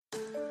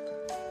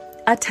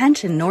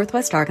Attention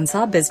Northwest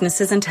Arkansas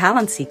businesses and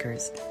talent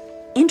seekers.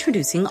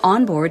 Introducing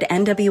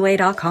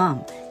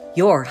OnboardNWA.com,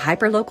 your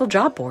hyperlocal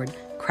job board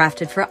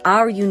crafted for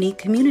our unique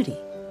community.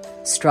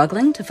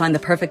 Struggling to find the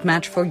perfect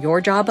match for your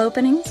job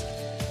openings?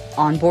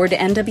 Onboard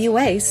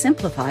NWA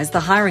simplifies the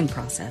hiring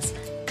process,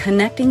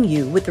 connecting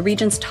you with the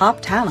region's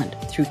top talent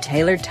through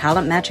tailored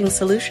talent matching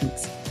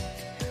solutions.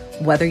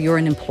 Whether you're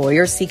an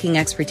employer seeking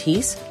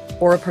expertise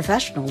or a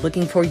professional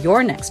looking for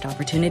your next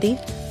opportunity,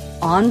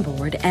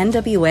 Onboard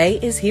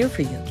NWA is here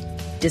for you.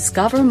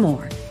 Discover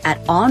more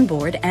at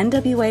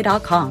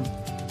onboardnwa.com,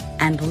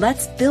 and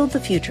let's build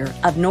the future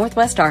of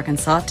Northwest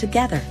Arkansas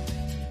together.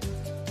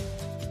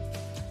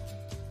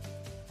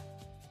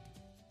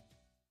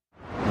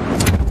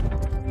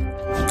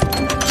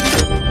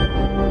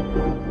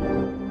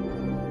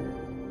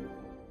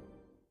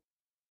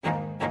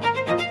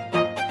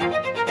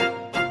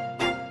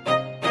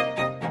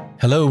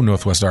 Hello,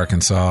 Northwest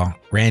Arkansas.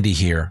 Randy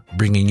here,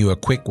 bringing you a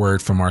quick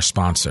word from our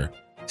sponsor,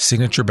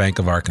 Signature Bank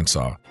of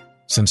Arkansas.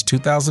 Since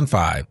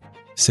 2005,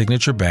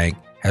 Signature Bank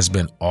has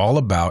been all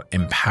about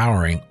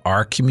empowering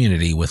our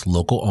community with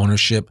local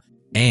ownership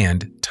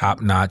and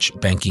top-notch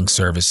banking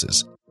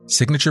services.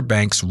 Signature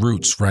Bank's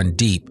roots run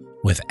deep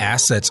with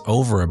assets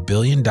over $1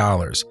 billion,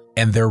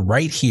 and they're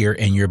right here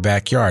in your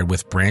backyard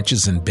with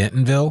branches in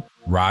Bentonville,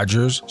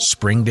 Rogers,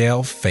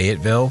 Springdale,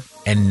 Fayetteville,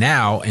 and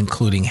now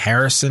including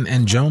Harrison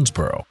and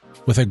Jonesboro.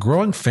 With a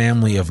growing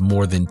family of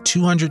more than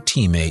 200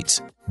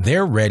 teammates,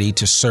 they're ready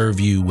to serve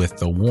you with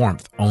the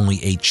warmth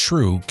only a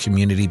true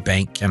community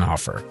bank can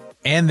offer.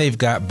 And they've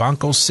got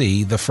Banco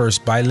C, the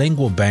first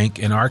bilingual bank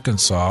in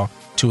Arkansas,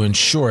 to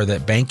ensure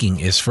that banking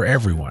is for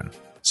everyone.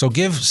 So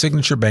give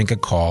Signature Bank a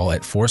call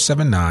at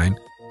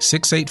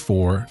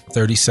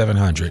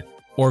 479-684-3700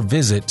 or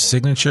visit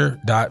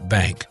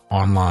signature.bank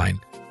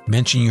online.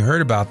 Mention you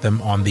heard about them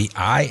on the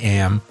I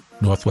Am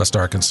Northwest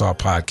Arkansas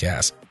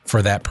podcast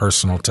for that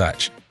personal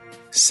touch.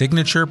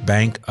 Signature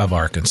Bank of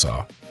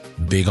Arkansas.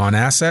 Big on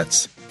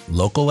assets,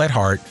 local at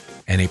heart,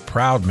 and a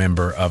proud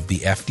member of the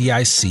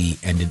FDIC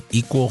and an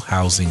equal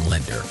housing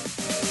lender.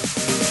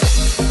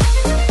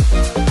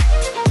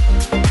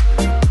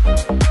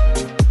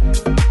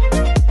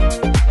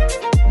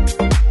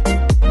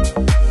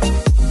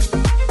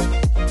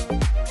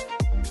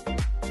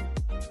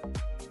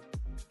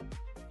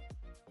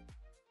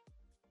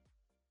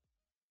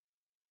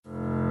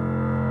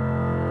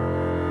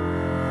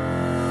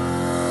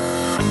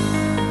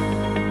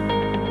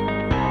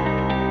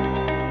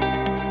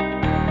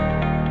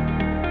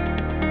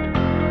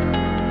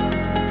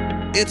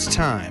 It's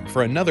time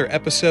for another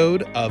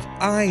episode of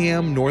I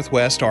Am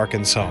Northwest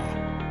Arkansas,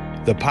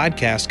 the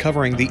podcast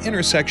covering the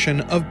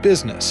intersection of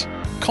business,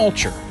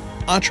 culture,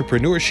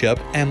 entrepreneurship,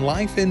 and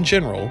life in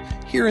general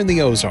here in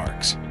the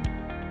Ozarks.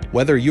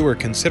 Whether you are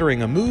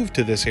considering a move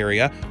to this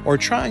area or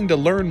trying to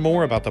learn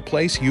more about the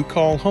place you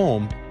call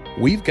home,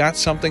 we've got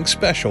something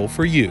special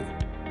for you.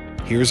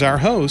 Here's our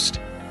host,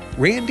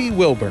 Randy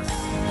Wilburn.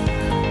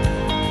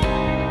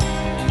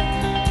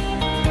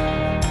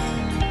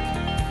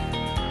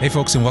 Hey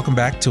folks, and welcome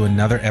back to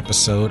another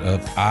episode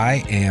of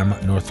I Am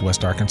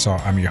Northwest Arkansas.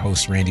 I'm your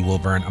host, Randy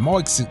Wilburn. I'm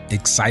always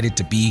excited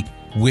to be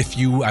with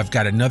you. I've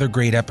got another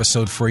great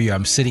episode for you.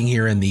 I'm sitting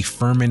here in the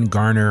Furman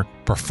Garner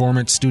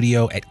Performance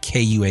Studio at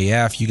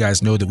KUAF. You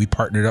guys know that we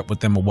partnered up with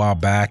them a while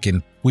back,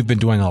 and we've been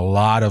doing a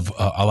lot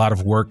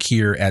of work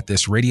here at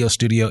this radio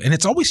studio. And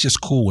it's always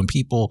just cool when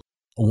people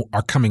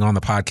are coming on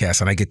the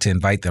podcast and I get to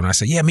invite them. And I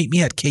say, yeah, meet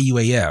me at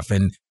KUAF.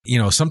 And, you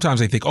know, sometimes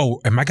they think, oh,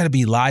 am I going to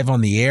be live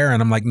on the air?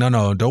 And I'm like,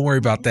 no, don't worry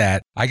about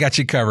that. I got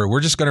you covered.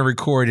 We're just going to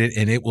record it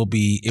and it will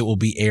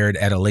be aired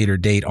at a later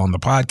date on the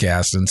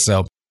podcast. And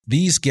so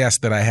these guests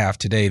that I have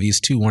today,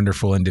 these two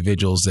wonderful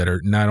individuals that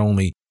are not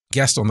only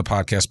guests on the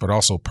podcast, but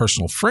also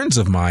personal friends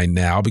of mine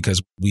now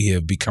because we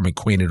have become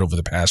acquainted over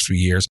the past few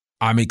years.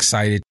 I'm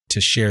excited to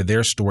share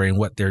their story and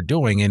what they're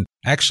doing. And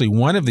actually,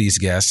 one of these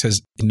guests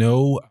has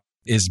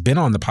been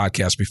on the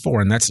podcast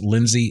before, and that's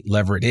Lindsey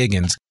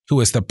Leverett-Higgins,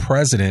 who is the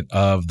president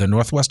of the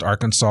Northwest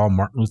Arkansas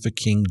Martin Luther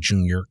King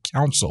Jr.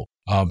 Council.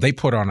 They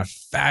put on a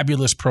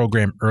fabulous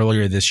program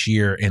earlier this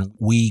year, and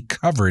we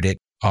covered it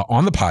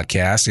on the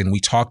podcast, and we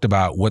talked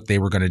about what they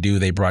were going to do.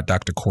 They brought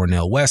Dr.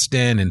 Cornel West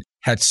in and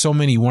had so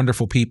many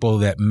wonderful people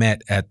that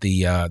met at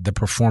the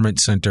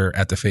Performance Center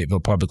at the Fayetteville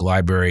Public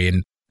Library,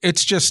 and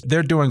it's just,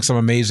 they're doing some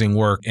amazing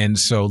work. And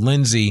so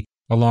Lindsey,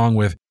 along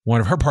with one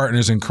of her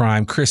partners in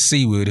crime, Chris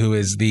Seawood, who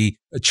is the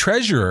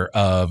treasurer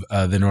of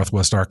the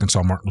Northwest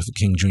Arkansas Martin Luther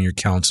King Jr.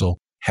 Council,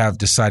 have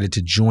decided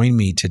to join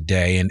me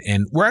today.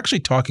 And we're actually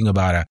talking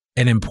about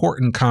an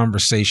important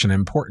conversation, an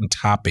important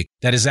topic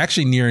that is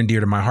actually near and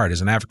dear to my heart.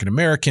 As an African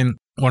American,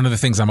 one of the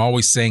things I'm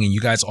always saying, and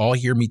you guys all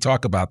hear me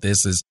talk about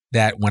this, is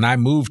that when I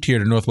moved here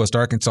to Northwest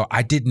Arkansas,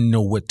 I didn't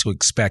know what to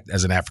expect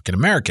as an African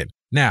American.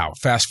 Now,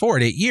 fast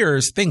forward 8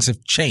 years, things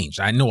have changed.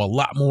 I know a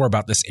lot more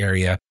about this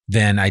area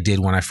than I did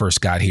when I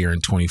first got here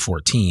in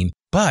 2014,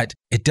 but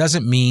it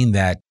doesn't mean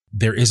that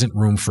there isn't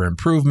room for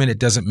improvement. It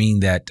doesn't mean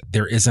that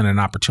there isn't an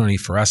opportunity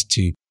for us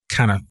to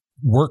kind of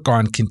work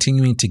on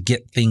continuing to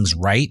get things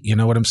right. You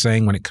know what I'm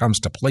saying? When it comes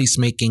to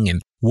placemaking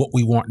and what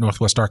we want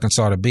Northwest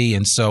Arkansas to be.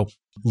 And so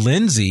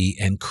Lindsey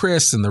and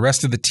Chris and the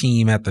rest of the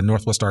team at the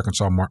Northwest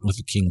Arkansas Martin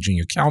Luther King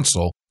Jr.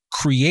 Council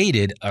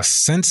created a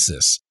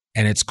census,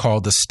 and it's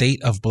called the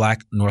State of Black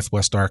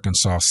Northwest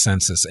Arkansas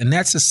Census. And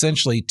that's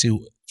essentially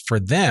for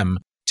them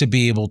to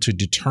be able to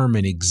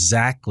determine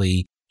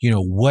exactly,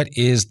 what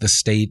is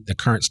the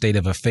current state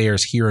of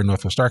affairs here in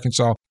Northwest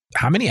Arkansas.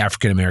 How many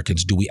African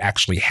Americans do we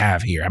actually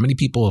have here? How many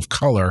people of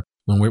color,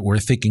 when we're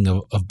thinking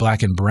of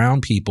Black and brown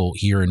people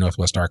here in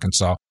Northwest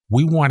Arkansas?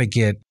 We want to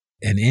get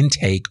an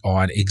intake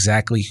on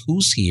exactly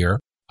who's here,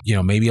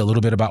 maybe a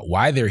little bit about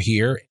why they're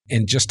here,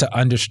 and just to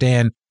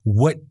understand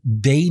what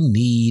they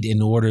need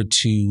in order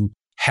to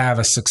have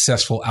a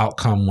successful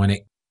outcome when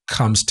it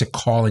comes to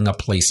calling a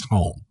place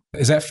home.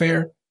 Is that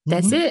fair?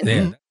 That's it.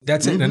 Yeah,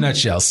 that's it in a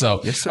nutshell.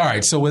 So, yes, all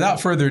right. So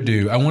without further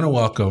ado, I want to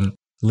welcome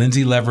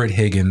Lindsey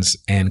Leverett-Higgins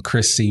and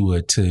Chris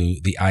Seawood to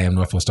the I Am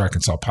Northwest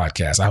Arkansas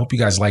podcast. I hope you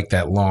guys like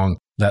that long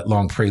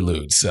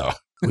prelude. So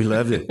we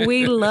love it.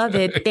 We love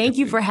it. Thank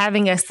you for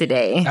having us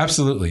today.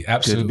 Absolutely.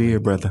 Good to be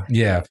here, brother.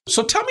 Yeah.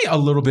 So tell me a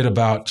little bit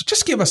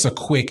just give us a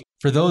quick,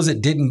 for those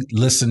that didn't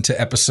listen to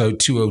episode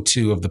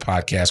 202 of the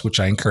podcast, which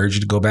I encourage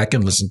you to go back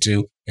and listen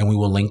to, and we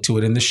will link to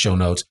it in the show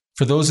notes.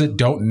 For those that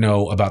don't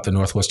know about the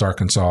Northwest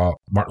Arkansas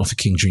Martin Luther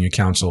King Jr.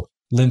 Council,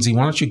 Lindsey,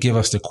 why don't you give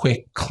us the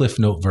quick Cliff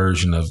Note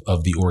version of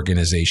the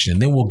organization,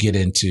 and then we'll get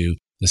into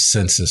the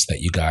census that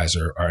you guys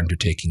are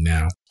undertaking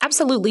now.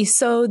 Absolutely.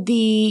 So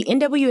the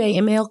NWA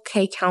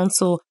MLK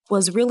Council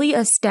was really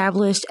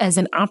established as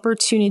an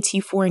opportunity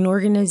for an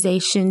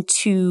organization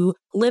to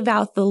live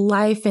out the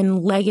life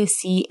and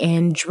legacy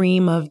and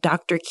dream of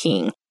Dr.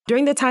 King.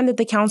 During the time that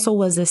the council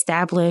was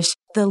established,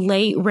 the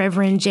late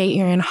Reverend J.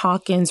 Aaron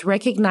Hawkins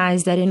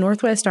recognized that in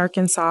Northwest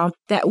Arkansas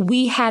that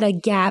we had a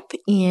gap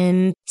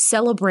in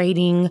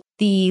celebrating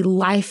the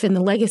life and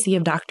the legacy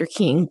of Dr.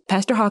 King.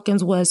 Pastor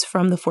Hawkins was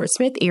from the Fort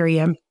Smith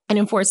area. And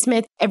in Fort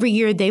Smith, every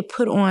year they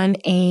put on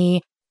a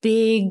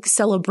big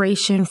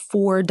celebration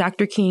for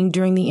Dr. King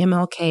during the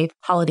MLK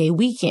holiday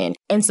weekend.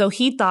 And so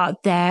he thought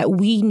that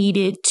we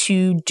needed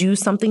to do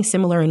something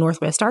similar in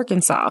Northwest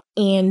Arkansas.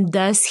 And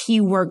thus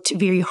he worked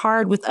very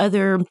hard with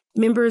other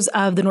members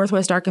of the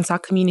Northwest Arkansas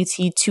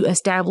community to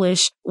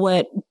establish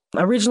what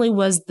originally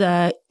was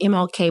the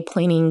MLK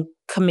Planning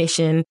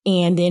Commission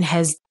and then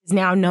is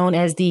now known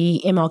as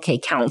the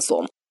MLK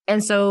Council.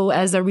 And so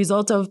as a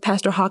result of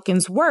Pastor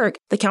Hawkins' work,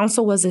 the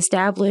council was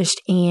established,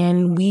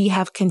 and we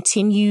have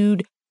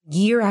continued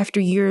year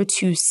after year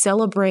to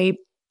celebrate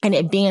and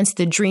advance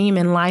the dream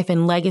and life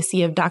and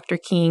legacy of Dr.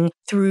 King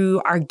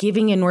through our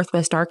giving in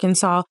Northwest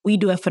Arkansas. We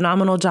do a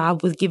phenomenal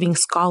job with giving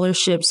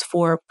scholarships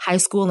for high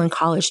school and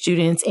college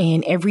students.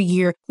 And every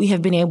year we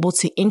have been able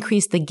to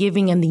increase the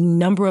giving and the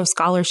number of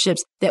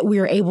scholarships that we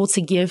are able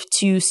to give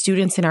to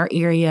students in our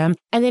area.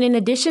 And then in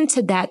addition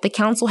to that, the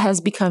council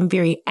has become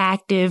very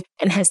active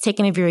and has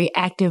taken a very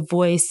active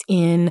voice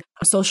in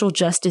social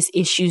justice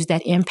issues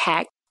that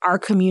impact our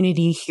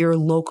community here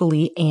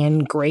locally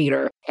and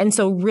greater. And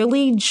so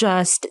really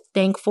just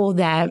thankful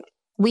that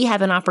we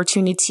have an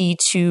opportunity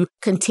to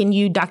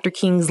continue Dr.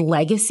 King's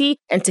legacy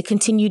and to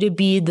continue to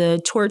be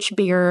the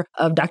torchbearer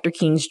of Dr.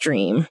 King's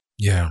dream.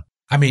 Yeah.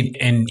 I mean,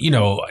 and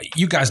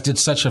you guys did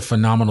such a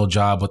phenomenal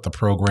job with the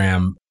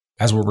program.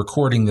 As we're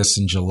recording this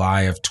in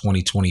July of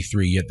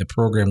 2023, yet the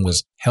program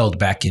was held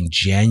back in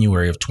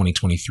January of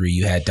 2023.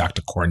 You had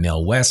Dr.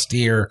 Cornell West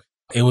here.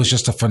 It was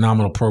just a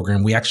phenomenal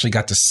program. We actually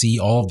got to see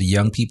all of the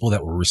young people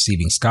that were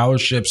receiving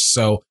scholarships.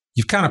 So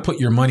you've kind of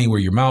put your money where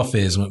your mouth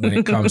is when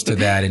it comes to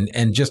that.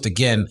 And just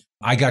again,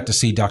 I got to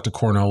see Dr.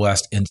 Cornell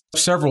West in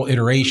several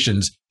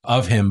iterations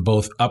of him,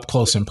 both up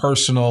close and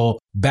personal,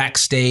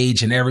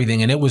 backstage and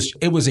everything. And it was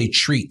a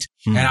treat.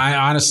 Mm-hmm. And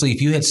I honestly,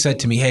 if you had said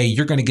to me, hey,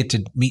 you're going to get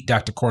to meet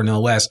Dr.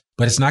 Cornell West,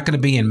 but it's not going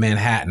to be in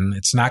Manhattan.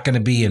 It's not going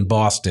to be in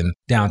Boston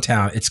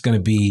downtown. It's going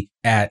to be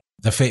at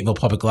the Fayetteville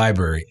Public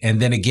Library.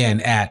 And then again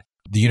at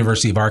the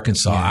University of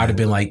Arkansas, I'd have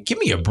been like, give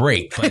me a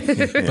break. But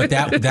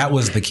that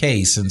was the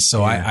case. And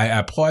so I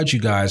applaud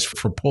you guys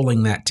for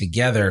pulling that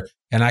together.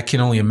 And I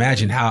can only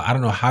imagine I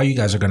don't know how you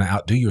guys are going to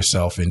outdo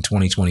yourself in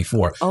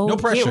 2024. Oh, no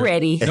pressure. Get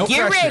ready. No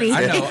get pressure. ready.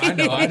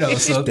 I know.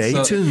 So,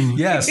 Stay tuned.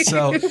 Yes.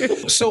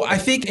 So I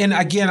think, and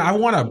again, I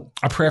want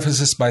to preface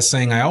this by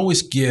saying I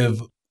always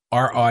give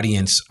our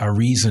audience a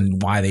reason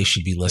why they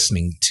should be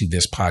listening to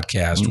this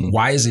podcast. Mm-hmm.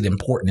 Why is it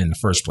important in the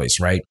first place,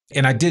 right?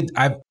 And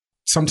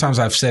sometimes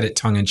I've said it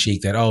tongue in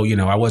cheek that,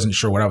 I wasn't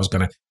sure what I was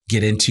going to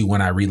get into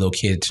when I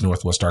relocated to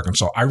Northwest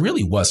Arkansas. I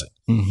really wasn't.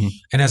 Mm-hmm.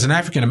 And as an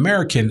African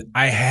American,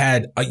 I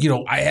had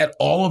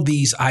all of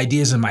these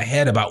ideas in my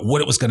head about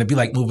what it was going to be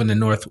like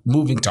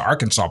moving to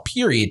Arkansas,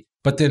 period,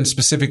 but then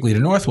specifically to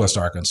Northwest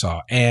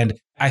Arkansas. And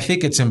I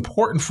think it's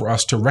important for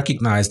us to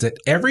recognize that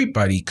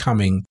everybody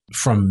coming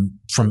from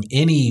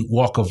any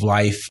walk of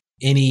life,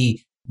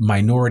 any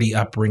minority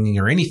upbringing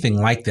or anything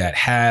like that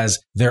has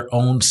their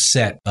own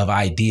set of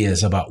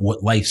ideas about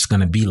what life's going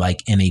to be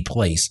like in a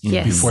place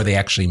before they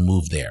actually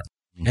move there.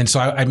 And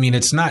so,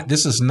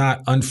 this is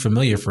not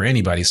unfamiliar for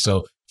anybody.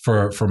 So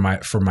for my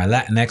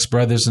Latinx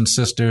brothers and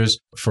sisters,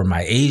 for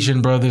my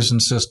Asian brothers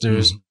and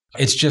sisters.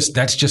 That's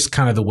just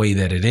kind of the way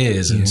that it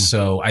is. And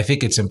so I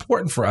think it's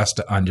important for us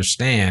to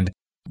understand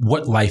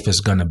what life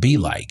is going to be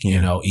like,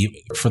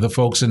 for the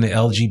folks in the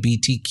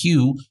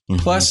LGBTQ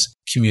plus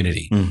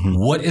community.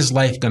 What is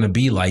life going to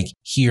be like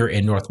here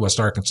in Northwest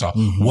Arkansas?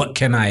 What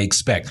can I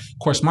expect? Of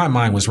course, my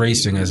mind was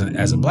racing as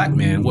a Black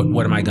man.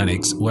 What am I going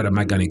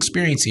to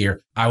experience here?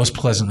 I was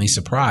pleasantly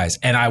surprised.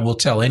 And I will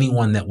tell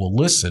anyone that will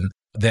listen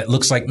that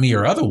looks like me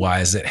or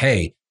otherwise that,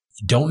 hey,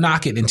 don't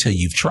knock it until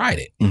you've tried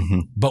it.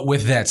 But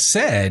with that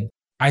said,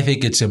 I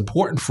think it's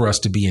important for us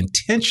to be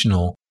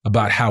intentional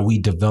about how we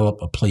develop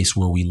a place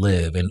where we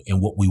live and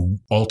what we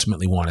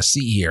ultimately want to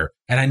see here.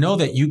 And I know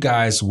that you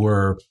guys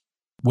were,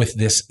 with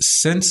this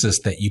census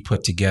that you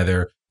put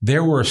together,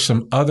 there were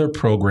some other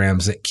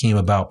programs that came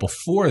about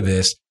before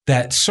this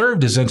that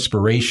served as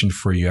inspiration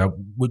for you.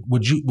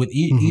 Would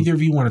either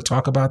of you want to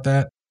talk about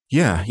that?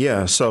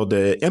 Yeah. So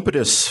the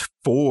impetus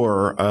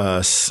for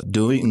us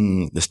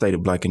doing the State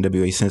of Black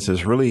NWA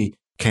Census really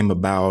came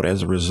about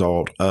as a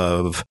result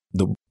of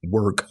the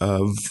work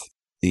of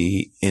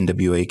the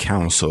NWA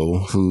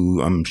Council,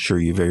 who I'm sure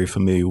you're very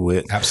familiar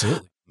with.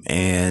 Absolutely.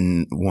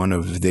 And one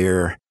of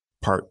their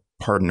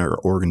partner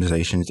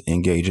organizations,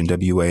 Engage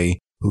NWA,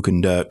 who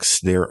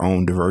conducts their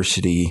own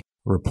diversity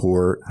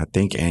report, I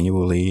think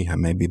annually. I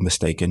may be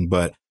mistaken,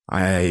 but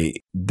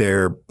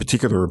their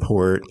particular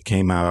report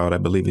came out, I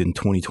believe, in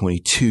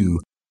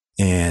 2022.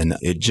 And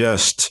it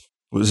just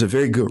was a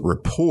very good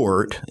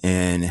report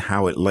and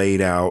how it laid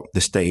out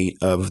the state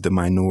of the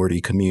minority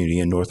community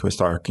in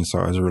Northwest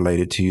Arkansas as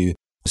related to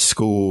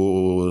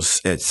schools,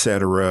 et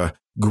cetera,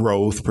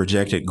 growth,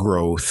 projected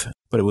growth.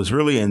 But it was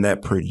really in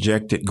that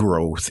projected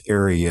growth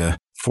area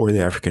for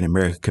the African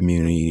American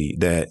community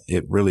that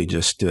it really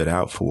just stood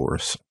out for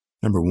us.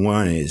 Number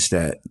one is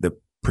that the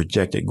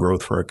projected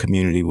growth for our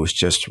community was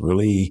just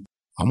really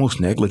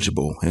almost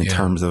negligible in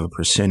terms of a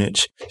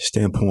percentage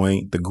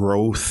standpoint. The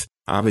growth,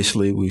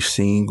 obviously, we've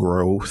seen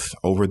growth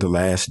over the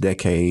last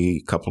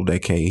couple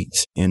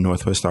decades in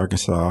Northwest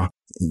Arkansas.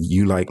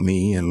 You, like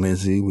me, and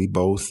Lindsey, we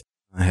both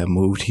have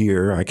moved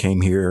here. I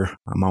came here.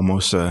 I'm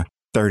almost a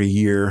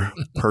 30-year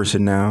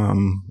person now.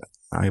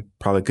 I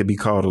probably could be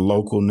called a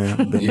local now.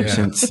 Been here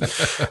since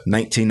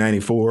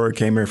 1994.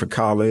 Came here for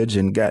college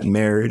and got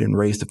married and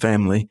raised a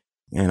family.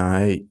 And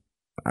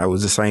I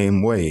was the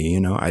same way.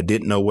 I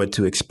didn't know what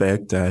to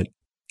expect. I'd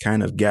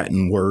kind of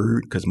gotten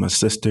word because my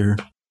sister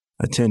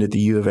attended the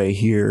U of A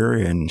here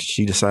and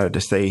she decided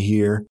to stay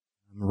here,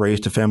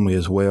 raised a family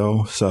as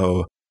well.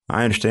 So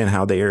I understand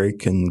how the area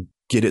can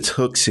get its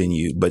hooks in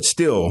you, but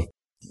still,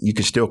 you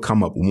can still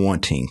come up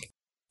wanting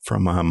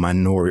from a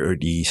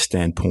minority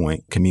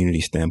standpoint,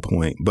 community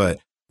standpoint. But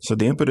so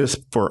the impetus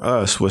for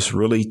us was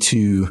really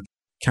to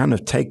kind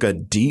of take a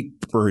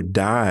deeper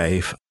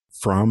dive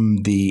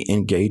from the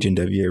Engage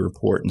NWA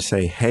report and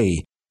say,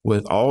 hey,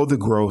 with all the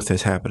growth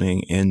that's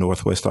happening in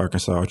Northwest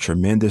Arkansas,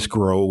 tremendous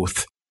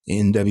growth,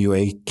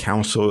 NWA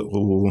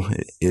Council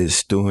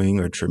is doing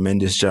a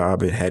tremendous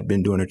job. It had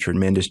been doing a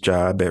tremendous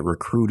job at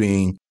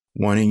recruiting,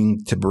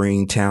 wanting to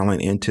bring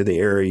talent into the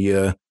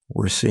area.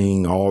 We're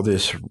seeing all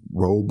this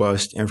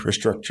robust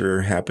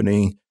infrastructure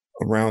happening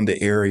around the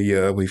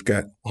area. We've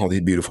got all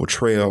these beautiful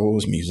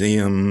trails,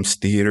 museums,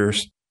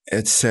 theaters,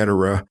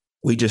 etc.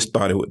 We just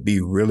thought it would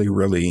be really,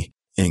 really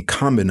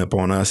incumbent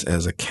upon us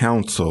as a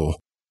council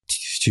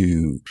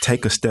to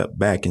take a step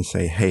back and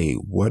say, hey,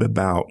 what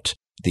about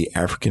the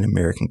African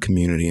American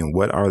community and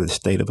what are the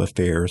state of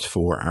affairs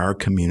for our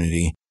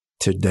community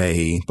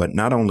today? But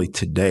not only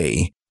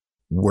today,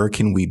 where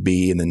can we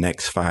be in the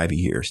next 5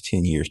 years,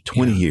 10 years,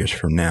 20 years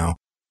from now?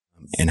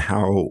 And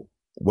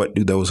what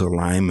do those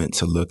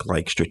alignments look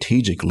like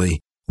strategically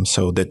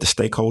so that the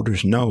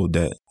stakeholders know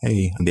that,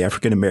 hey, the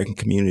African American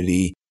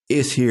community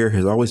is here,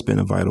 has always been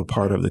a vital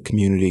part of the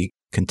community,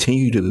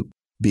 continue to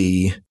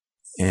be,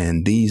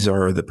 and these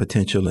are the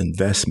potential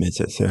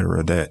investments, et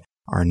cetera, that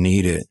are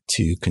needed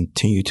to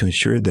continue to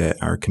ensure that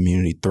our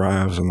community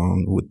thrives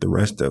along with the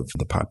rest of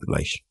the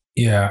population.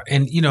 Yeah.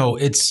 And,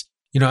 it's,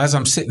 as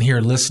I'm sitting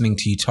here listening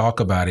to you talk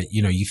about it,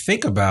 you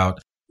think about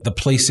the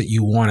place that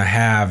you want to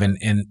have. And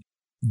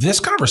this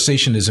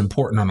conversation is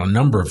important on a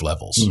number of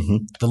levels,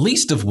 the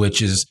least of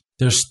which is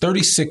there's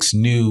 36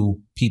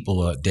 new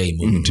people a day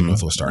moving to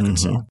Northwest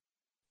Arkansas.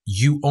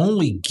 You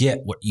only get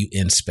what you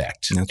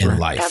inspect in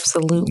life.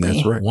 Absolutely.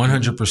 That's right.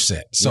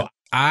 100%. So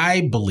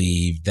I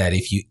believe that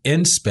if you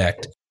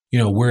inspect,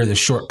 where the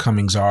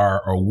shortcomings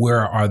are or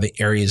where are the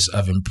areas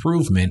of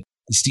improvement,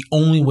 it's the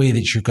only way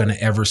that you're going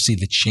to ever see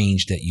the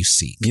change that you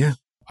seek. Yeah.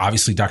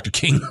 Obviously, Dr.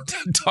 King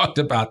talked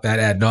about that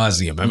ad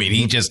nauseum. I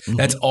mean,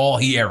 that's all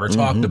he ever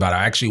talked about.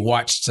 I actually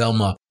watched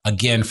Selma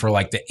again for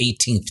like the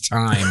 18th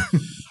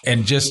time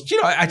and just,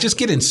 I just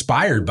get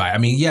inspired by it. I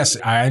mean, yes,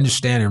 I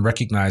understand and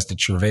recognize the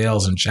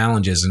travails and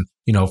challenges. And,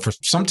 for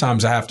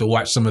sometimes I have to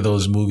watch some of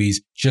those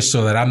movies just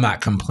so that I'm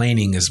not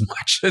complaining as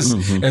much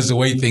as the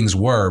way things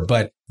were.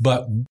 But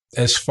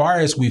as far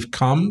as we've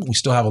come, we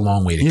still have a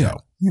long way to go.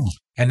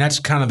 And that's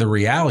kind of the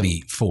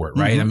reality for it,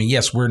 right? I mean,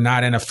 yes, we're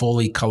not in a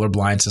fully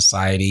colorblind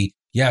society.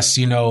 Yes,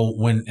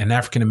 when an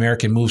African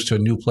American moves to a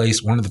new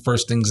place, one of the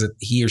first things that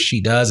he or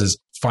she does is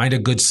find a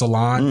good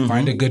salon,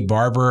 find a good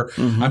barber.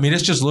 I mean,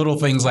 it's just little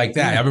things like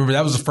that. I remember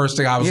that was the first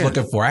thing I was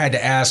looking for. I had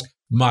to ask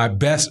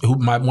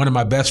one of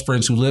my best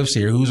friends who lives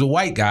here, who's a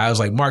white guy. I was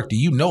like, Mark, do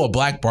you know a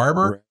black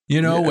barber?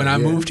 When I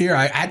moved here,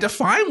 I had to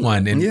find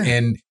one. And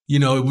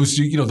it was,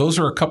 those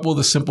are a couple of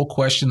the simple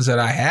questions that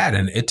I had.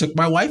 And it took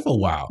my wife a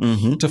while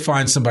to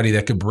find somebody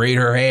that could braid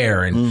her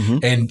hair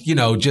and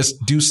just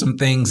do some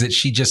things that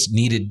she just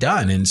needed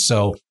done. And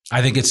so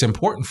I think it's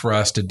important for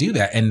us to do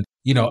that. And,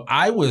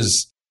 I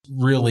was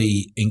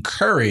really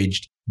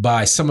encouraged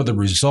by some of the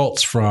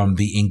results from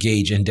the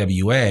Engage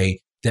NWA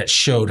that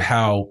showed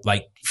how,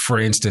 like, for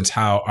instance,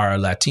 how our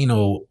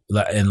Latino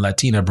and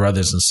Latina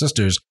brothers and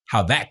sisters,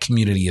 how that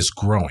community is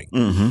growing.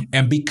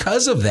 And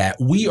because of that,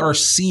 we are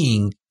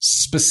seeing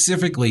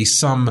specifically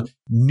some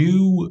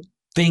new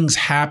things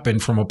happen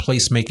from a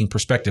placemaking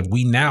perspective.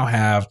 We now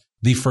have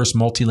the first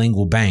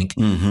multilingual bank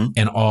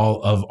in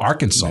all of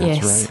Arkansas.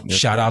 Yes. Right.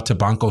 Shout out to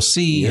Banco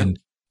C and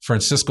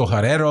Francisco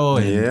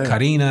Herrero and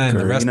Karina and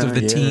the rest of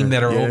the team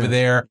that are over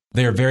there.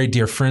 They're very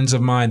dear friends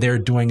of mine. They're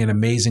doing an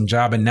amazing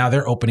job. And now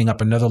they're opening up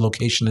another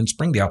location in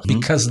Springdale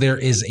because there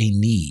is a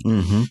need.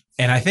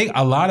 And I think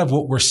a lot of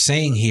what we're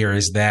saying here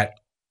is that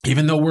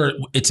even though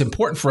it's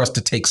important for us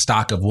to take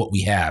stock of what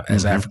we have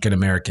as African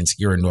Americans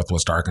here in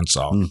Northwest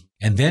Arkansas,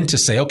 and then to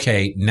say,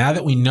 okay, now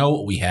that we know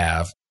what we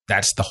have,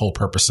 that's the whole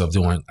purpose of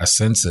doing a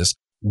census.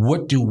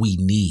 What do we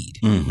need?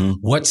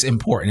 What's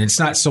important? It's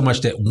not so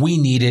much that we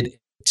need it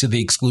to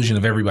the exclusion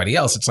of everybody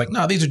else. It's like,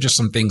 no, these are just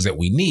some things that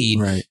we need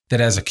that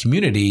as a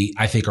community,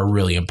 I think are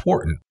really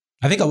important.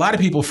 I think a lot of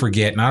people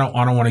forget, and I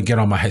don't want to get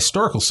on my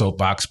historical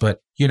soapbox, but,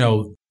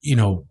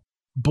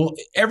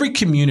 every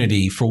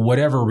community, for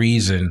whatever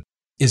reason,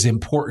 is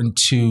important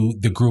to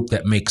the group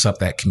that makes up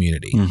that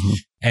community.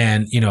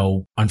 And,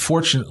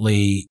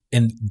 unfortunately,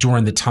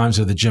 during the times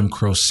of the Jim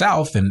Crow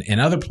South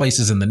and other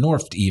places in the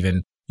North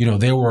even,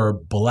 there were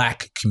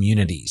Black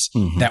communities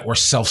that were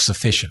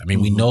self-sufficient. I mean,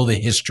 we know the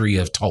history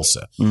of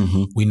Tulsa.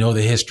 We know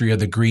the history of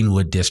the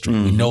Greenwood District.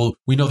 We know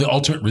the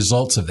ultimate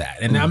results of that.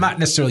 And I'm not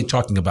necessarily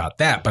talking about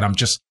that, but I'm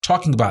just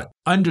talking about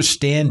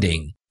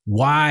understanding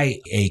why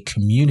a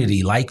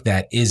community like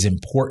that is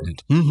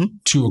important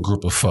to a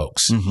group of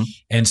folks.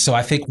 And so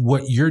I think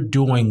what you're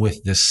doing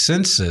with the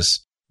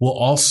census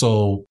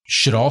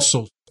should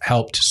also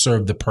help to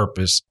serve the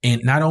purpose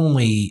in not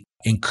only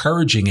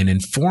encouraging and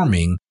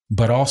informing,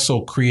 but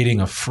also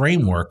creating a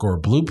framework or a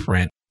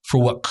blueprint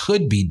for what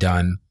could be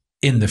done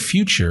in the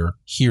future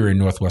here in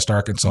Northwest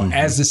Arkansas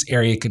as this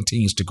area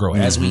continues to grow,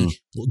 as we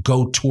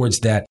go towards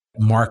that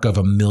mark of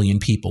 1 million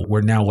people.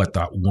 We're now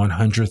the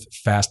 100th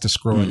fastest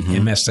growing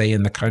MSA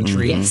in the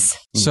country. Yes.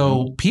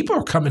 So people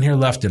are coming here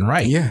left and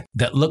right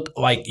that look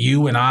like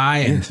you and I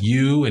and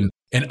you and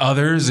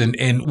others.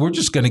 And we're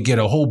just going to get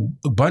a whole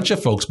bunch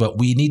of folks, but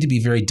we need to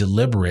be very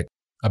deliberate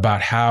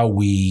about how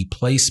we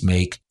place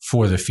make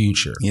for the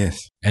future.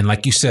 Yes. And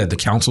like you said, the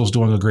council is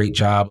doing a great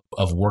job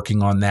of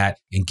working on that.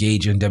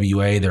 Engage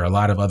NWA. There are a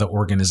lot of other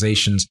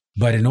organizations.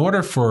 But in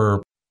order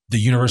for the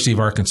University of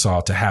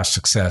Arkansas to have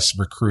success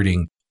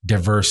recruiting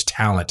diverse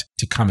talent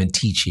to come and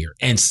teach here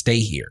and stay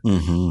here,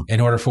 in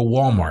order for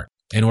Walmart,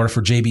 in order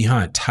for JB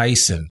Hunt,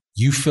 Tyson,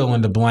 you fill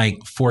in the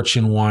blank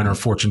Fortune 1 or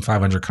Fortune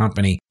 500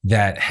 company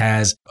that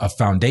has a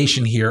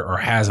foundation here or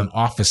has an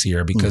office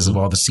here because of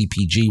all the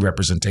CPG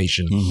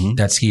representation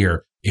that's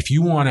here. If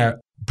you want to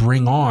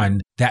bring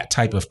on that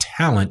type of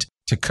talent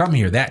to come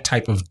here, that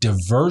type of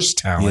diverse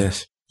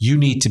talent, you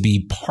need to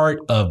be part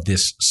of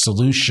this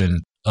solution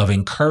of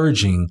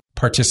encouraging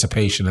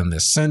participation in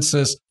this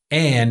census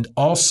and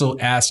also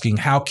asking,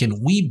 how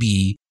can we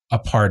be a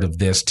part of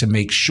this to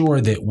make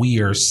sure that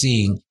we are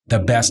seeing the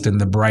best and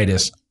the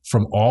brightest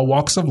from all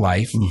walks of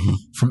life,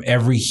 from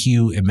every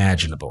hue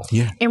imaginable.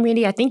 And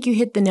Randy, I think you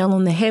hit the nail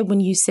on the head when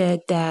you said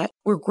that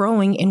we're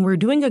growing and we're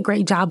doing a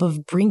great job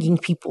of bringing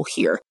people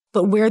here.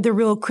 But where the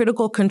real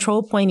critical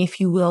control point, if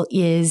you will,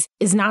 is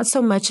not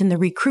so much in the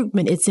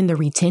recruitment, it's in the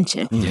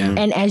retention.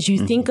 And as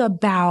you think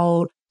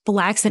about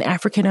Blacks and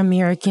African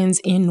Americans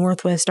in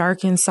Northwest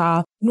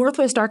Arkansas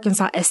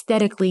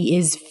aesthetically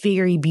is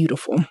very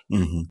beautiful.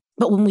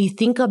 But when we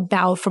think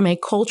about from a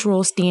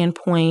cultural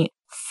standpoint,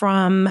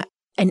 from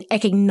an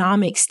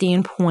economic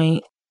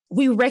standpoint,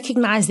 we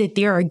recognize that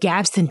there are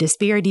gaps and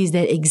disparities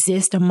that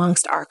exist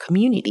amongst our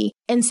community.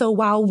 And so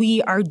while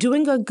we are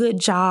doing a good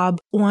job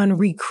on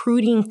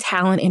recruiting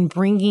talent and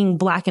bringing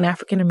Black and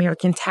African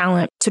American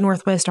talent to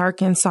Northwest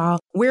Arkansas,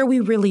 where we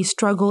really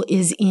struggle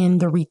is in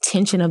the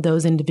retention of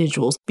those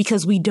individuals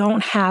because we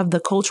don't have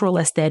the cultural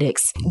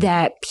aesthetics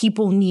that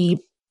people need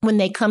when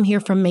they come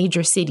here from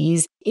major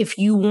cities. If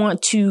you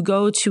want to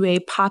go to a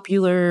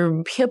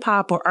popular hip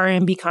hop or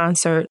R&B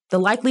concert, the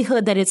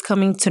likelihood that it's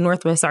coming to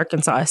Northwest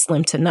Arkansas is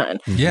slim to none.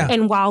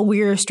 And while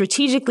we're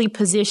strategically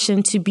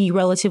positioned to be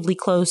relatively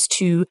close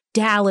to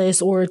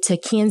Dallas or to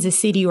Kansas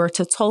City or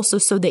to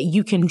Tulsa so that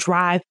you can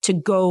drive to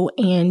go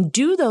and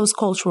do those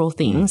cultural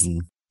things,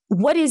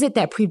 what is it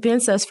that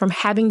prevents us from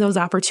having those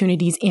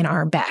opportunities in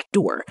our back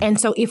door? And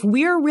so if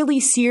we're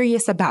really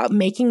serious about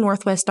making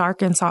Northwest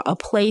Arkansas a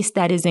place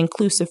that is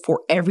inclusive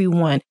for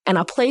everyone and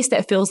a place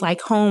that feels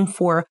like home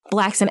for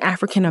Blacks and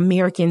African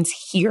Americans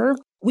here,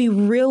 we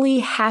really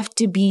have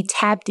to be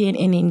tapped in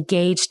and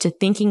engaged to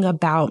thinking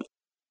about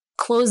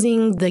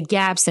closing the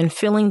gaps and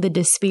filling the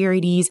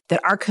disparities that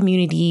our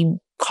community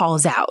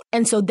calls out.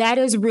 And so that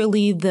is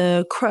really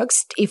the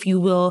crux, if you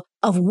will,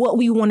 of what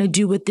we want to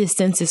do with this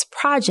census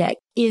project,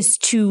 is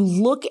to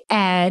look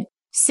at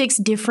 6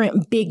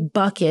 different big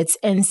buckets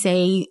and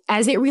say,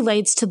 as it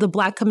relates to the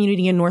Black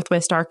community in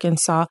Northwest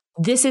Arkansas,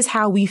 this is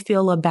how we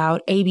feel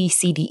about A, B,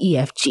 C, D, E,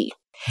 F, G.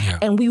 Yeah.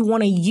 And we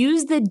want to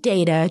use the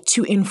data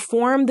to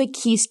inform the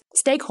key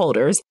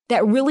stakeholders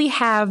that really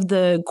have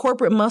the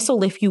corporate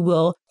muscle, if you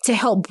will, to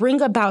help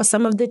bring about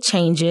some of the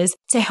changes,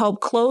 to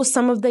help close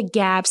some of the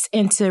gaps,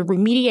 and to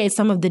remediate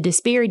some of the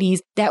disparities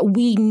that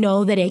we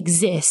know that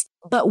exist.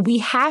 But we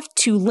have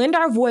to lend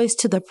our voice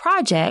to the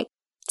project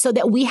so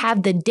that we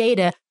have the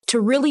data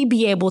to really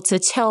be able to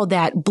tell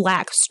that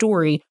Black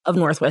story of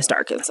Northwest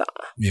Arkansas.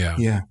 Yeah.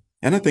 Yeah.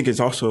 And I think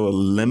it's also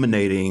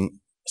eliminating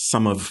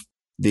some of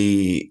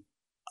the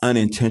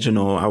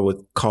unintentional, I would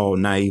call,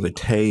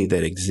 naivete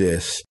that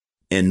exists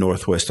in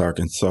Northwest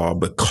Arkansas,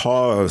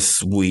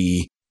 because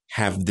we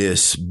have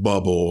this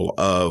bubble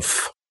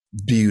of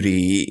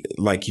beauty,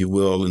 like you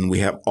will, and we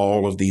have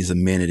all of these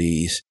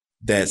amenities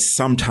that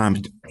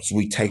sometimes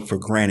we take for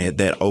granted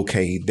that,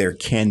 okay, there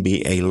can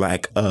be a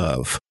lack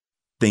of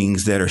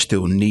things that are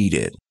still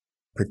needed,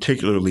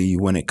 particularly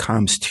when it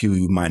comes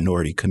to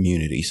minority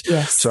communities.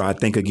 Yes. So I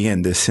think,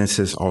 again, the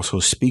census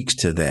also speaks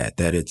to that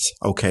it's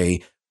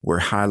okay. We're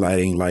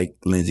highlighting, like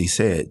Lindsey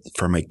said,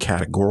 from a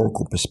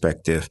categorical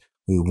perspective,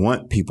 we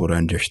want people to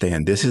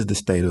understand this is the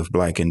state of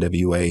Black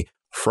NWA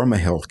from a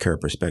healthcare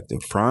perspective,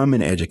 from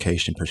an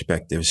education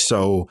perspective,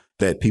 so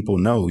that people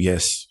know,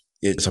 yes,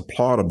 it's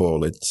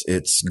applaudable.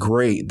 It's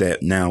great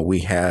that now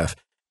we have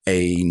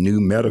a new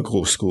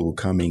medical school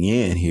coming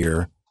in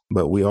here,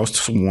 but we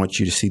also want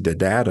you to see the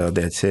data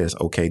that says,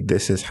 okay,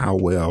 this is how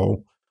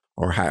well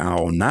or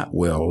how not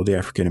well the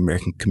African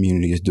American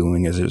community is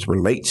doing as it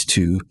relates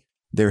to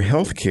their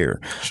health care.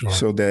 Sure.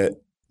 So that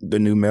the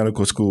new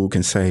medical school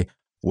can say,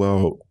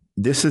 well,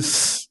 this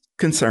is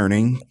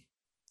concerning.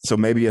 So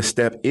maybe a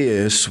step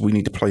is we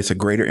need to place a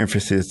greater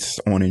emphasis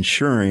on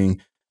ensuring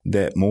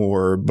that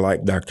more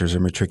Black doctors are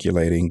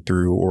matriculating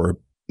through,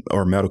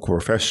 or medical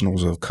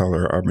professionals of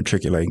color are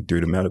matriculating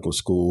through the medical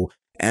school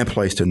and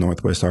placed in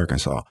Northwest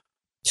Arkansas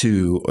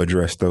to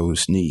address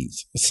those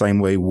needs. Same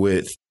way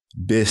with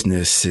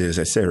businesses,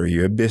 et cetera.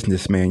 You're a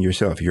businessman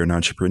yourself. You're an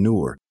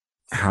entrepreneur.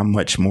 How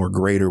much more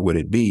greater would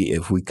it be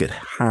if we could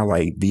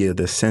highlight via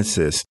the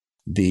census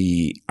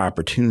the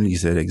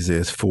opportunities that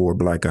exist for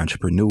Black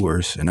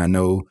entrepreneurs? And I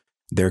know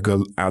they're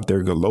out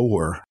there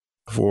galore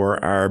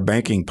for our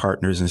banking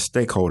partners and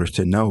stakeholders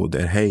to know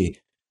that, hey,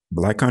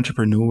 Black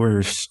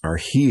entrepreneurs are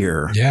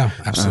here. Yeah,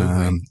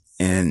 absolutely.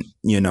 And,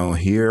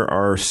 here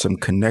are some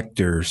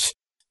connectors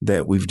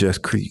that we've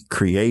just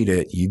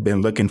created. You've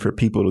been looking for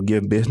people to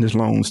give business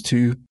loans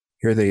to.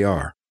 Here they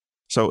are.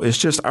 So it's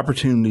just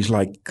opportunities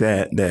like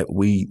that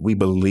we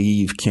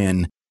believe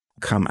can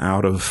come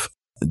out of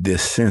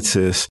this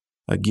census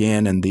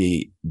again. And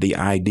the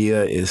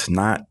idea is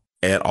not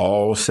at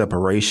all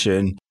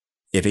separation.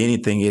 If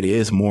anything, it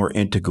is more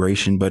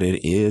integration, but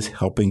it is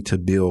helping to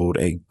build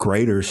a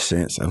greater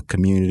sense of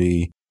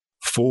community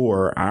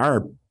for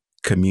our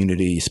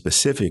community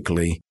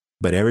specifically,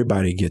 but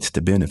everybody gets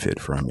to benefit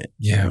from it.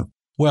 Yeah.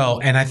 Well,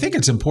 and I think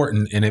it's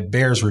important, and it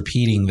bears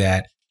repeating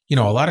that, a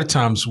lot of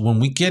times when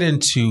we get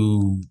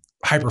into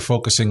hyper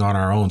focusing on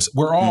our own,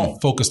 we're all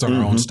focused on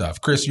our own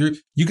stuff. Chris,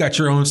 you got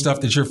your own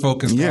stuff that you're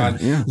focused on.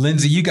 Yeah.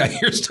 Lindsey, you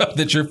got your stuff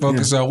that you're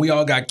focused on. We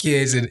all got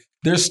kids, and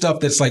there's stuff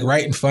that's like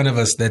right in front of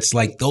us that's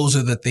like, those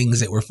are the things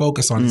that we're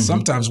focused on. And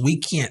sometimes we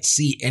can't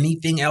see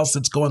anything else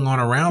that's going on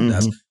around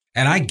us.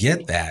 And I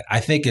get that. I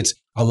think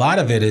a lot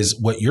of it is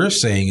what you're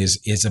saying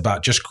is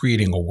about just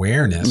creating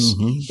awareness.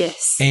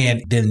 Yes.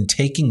 And then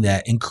taking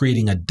that and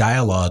creating a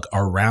dialogue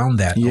around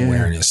that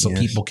awareness so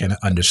people can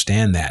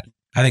understand that.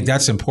 I think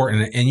that's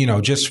important.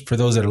 And, just for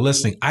those that are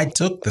listening, I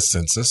took the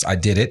census. I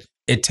did it.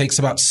 It takes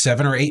about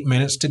 7 or 8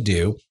 minutes to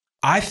do.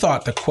 I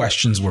thought the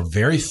questions were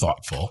very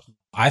thoughtful.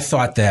 I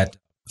thought that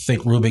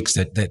Think Rubik's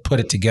that put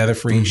it together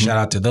for you. Shout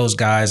out to those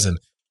guys and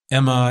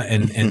Emma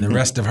and the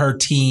rest of her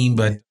team.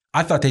 But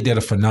I thought they did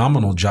a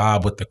phenomenal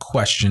job with the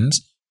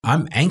questions.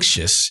 I'm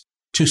anxious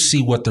to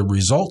see what the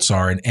results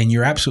are. And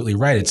you're absolutely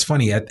right. It's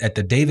funny. At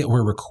the day that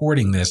we're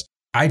recording this,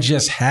 I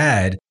just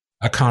had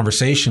a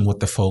conversation with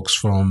the folks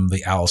from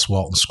the Alice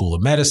Walton School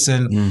of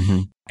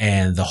Medicine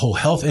and the Whole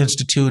Health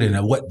Institute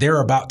and what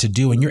they're about to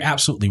do. And you're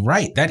absolutely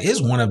right. That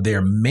is one of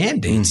their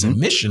mandates and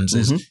missions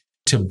is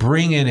to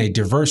bring in a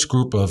diverse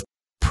group of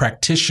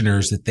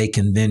practitioners that they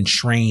can then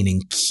train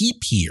and keep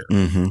here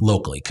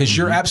locally. Because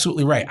you're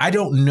absolutely right. I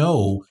don't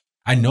know.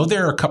 I know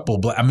there are a couple.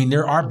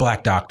 There are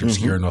Black doctors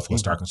here in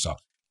Northwest Arkansas.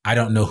 I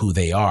don't know who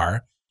they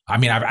are. I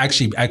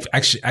take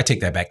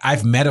that back.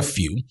 I've met a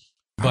few.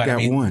 But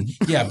I got one.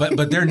 Yeah,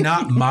 but they're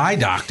not my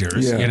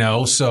doctors,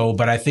 so,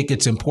 but I think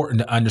it's important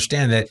to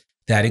understand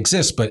that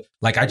exists. But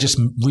like I just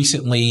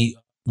recently,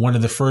 one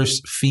of the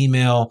first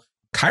female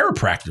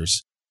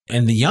chiropractors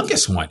and the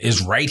youngest one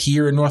is right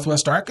here in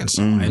Northwest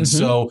Arkansas. Mm-hmm. And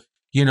so,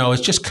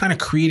 it's just kind of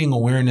creating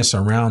awareness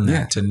around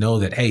that to know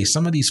that, hey,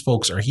 some of these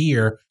folks are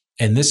here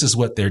and this is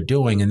what they're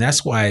doing. And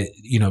that's why,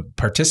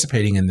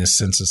 participating in this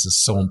census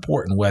is so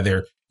important,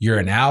 whether you're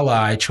an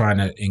ally trying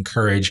to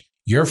encourage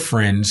your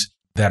friends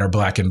that are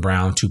Black and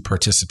brown to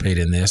participate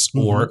in this,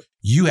 or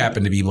you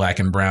happen to be Black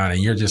and brown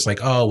and you're just like,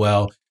 oh,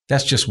 well,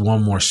 that's just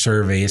one more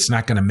survey. It's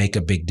not going to make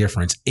a big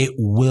difference. It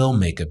will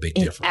make a big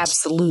difference.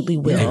 Absolutely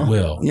will. It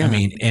will. Yeah. I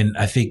mean, and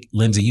I think,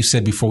 Lindsey, you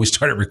said before we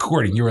started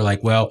recording, you were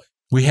like, well,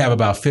 we have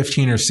about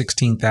 15 or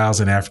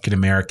 16,000 African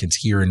Americans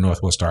here in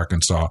Northwest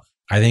Arkansas.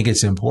 I think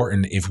it's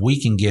important if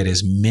we can get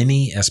as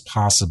many as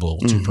possible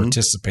to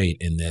participate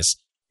in this,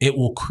 it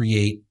will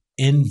create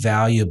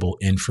invaluable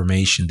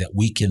information that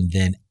we can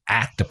then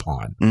act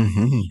upon.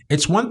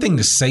 It's one thing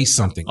to say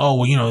something. Oh,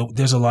 well,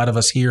 there's a lot of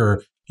us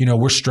here,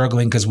 we're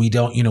struggling because we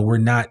don't, we're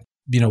not,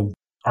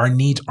 our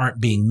needs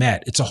aren't being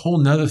met. It's a whole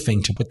nother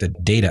thing to put the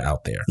data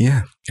out there.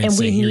 Yeah. And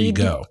say, here you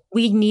go.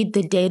 We need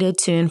the data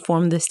to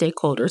inform the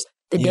stakeholders.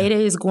 The data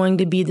is going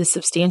to be the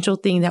substantial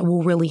thing that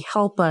will really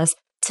help us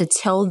to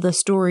tell the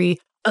story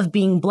of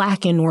being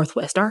Black in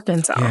Northwest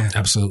Arkansas. Yeah,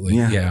 absolutely.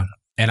 Yeah.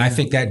 And I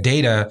think that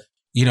data,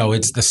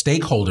 it's the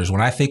stakeholders.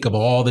 When I think of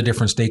all the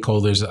different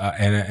stakeholders,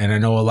 and I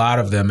know a lot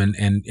of them,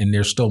 and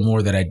there's still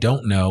more that I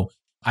don't know,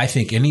 I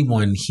think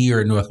anyone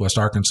here in Northwest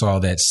Arkansas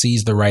that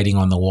sees the writing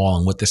on the wall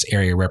and what this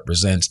area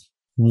represents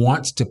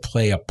wants to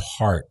play a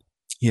part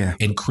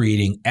in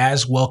creating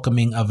as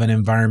welcoming of an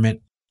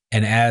environment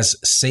and as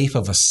safe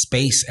of a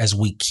space as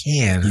we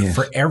can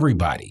for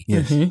everybody.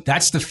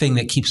 That's the thing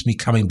that keeps me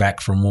coming back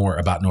for more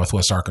about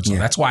Northwest Arkansas.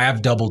 That's why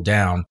I've doubled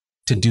down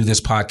to do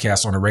this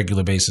podcast on a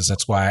regular basis.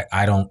 That's why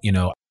I don't,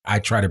 I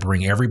try to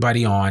bring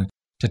everybody on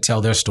to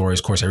tell their stories.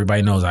 Of course,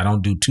 everybody knows I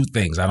don't do two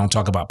things. I don't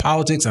talk about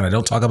politics and I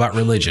don't talk about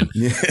religion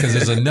because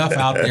there's enough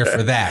out there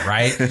for that,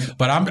 right?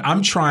 But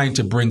I'm trying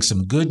to bring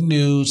some good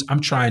news. I'm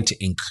trying to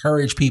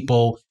encourage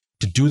people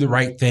to do the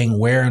right thing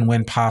where and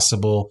when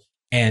possible,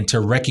 and to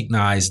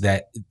recognize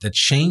that the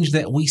change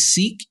that we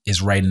seek is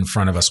right in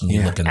front of us when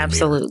we look in the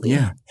mirror.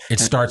 Yeah.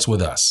 It starts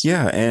with us.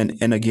 Yeah.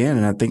 And again,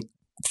 and I think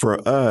for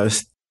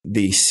us,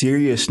 the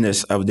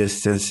seriousness of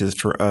this census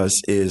for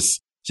us is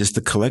just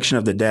the collection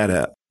of the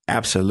data.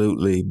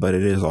 Absolutely. But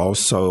it is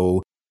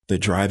also the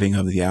driving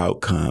of the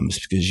outcomes,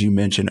 because you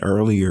mentioned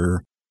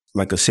earlier,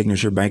 like a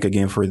Signature Bank,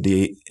 again, for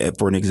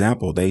an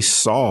example, they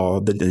saw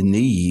the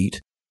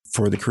need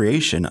for the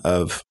creation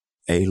of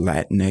a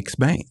Latinx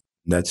bank.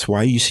 That's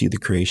why you see the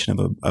creation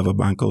of a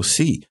Banco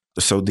C.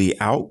 So the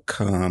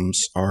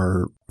outcomes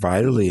are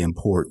vitally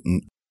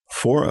important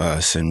for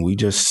us. And we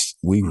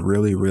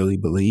really, really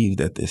believe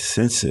that this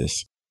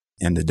census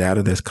and the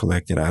data that's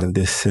collected out of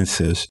this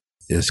census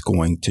is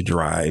going to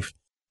drive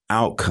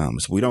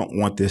outcomes. We don't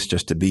want this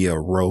just to be a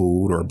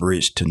road or a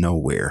bridge to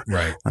nowhere.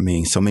 Right. I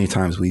mean, so many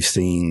times we've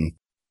seen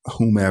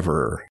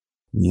whomever,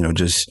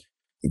 just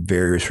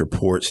various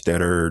reports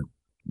that are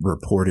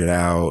reported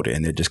out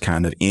and it just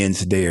kind of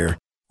ends there.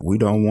 We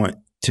don't want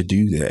to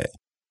do that,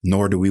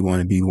 nor do we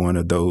want to be one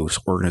of those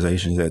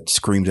organizations that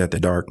screams at the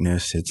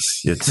darkness.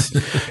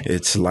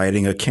 It's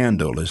lighting a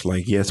candle. It's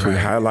like, yes, we're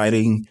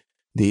highlighting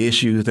the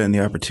issues and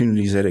the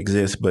opportunities that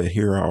exist, but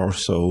here are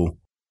also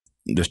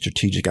the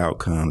strategic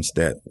outcomes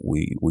that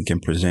we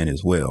can present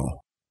as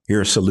well.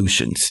 Here are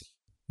solutions.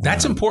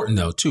 That's important,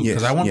 though, too,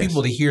 because I want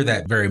people to hear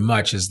that very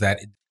much, is that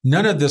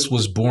none of this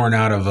was born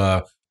out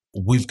of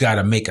we've got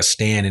to make a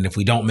stand. And if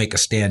we don't make a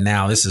stand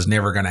now, this is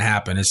never going to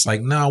happen. It's like,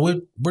 no,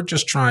 we're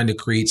just trying to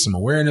create some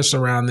awareness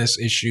around this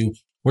issue.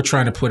 We're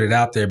trying to put it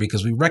out there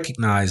because we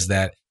recognize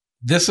that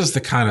this is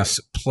the kind of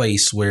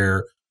place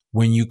where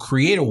when you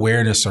create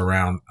awareness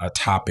around a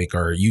topic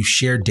or you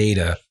share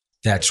data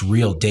that's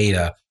real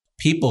data,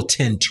 people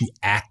tend to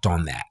act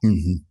on that,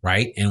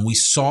 right? And we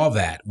saw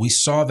that. We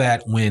saw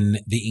that when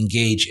the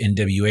Engage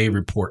NWA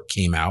report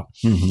came out.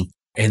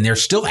 And they're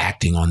still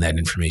acting on that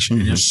information.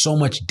 And there's so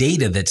much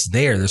data that's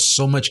there. There's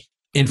so much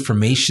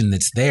information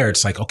that's there.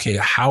 It's like, okay,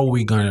 how are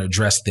we going to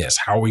address this?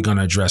 How are we going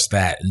to address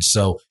that? And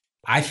so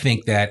I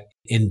think that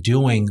in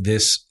doing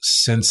this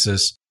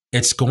census,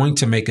 it's going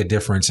to make a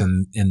difference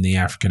in the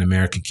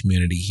African-American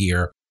community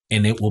here.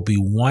 And it will be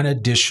one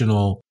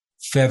additional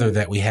feather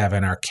that we have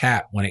in our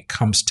cap when it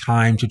comes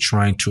time to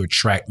trying to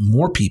attract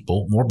more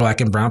people, more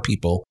Black and brown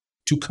people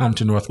to come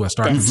to Northwest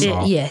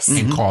Arkansas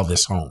and call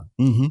this home.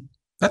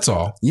 That's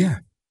all. Yeah.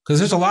 Because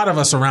there's a lot of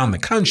us around the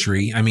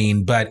country. I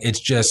mean, but it's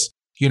just,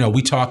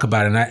 we talk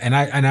about it and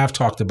I've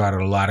talked about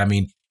it a lot. I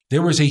mean,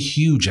 there was a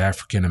huge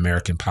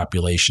African-American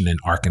population in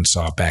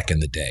Arkansas back in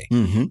the day,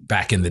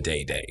 back in the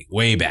day,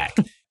 way back.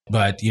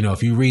 But,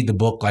 if you read the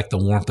book like The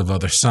Warmth of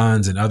Other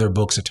Suns and other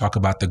books that talk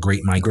about the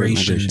Great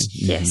Migrations,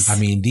 I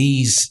mean,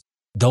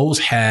 those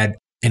had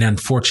an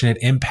unfortunate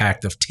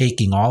impact of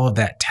taking all of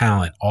that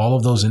talent, all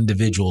of those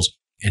individuals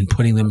and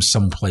putting them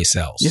someplace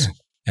else.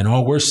 And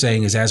all we're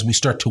saying is as we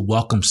start to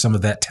welcome some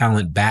of that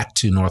talent back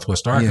to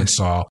Northwest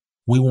Arkansas,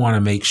 we want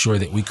to make sure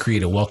that we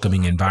create a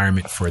welcoming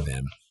environment for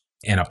them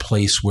and a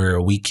place where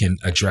we can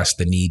address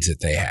the needs that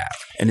they have.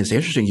 And it's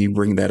interesting you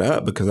bring that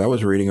up because I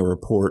was reading a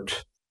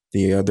report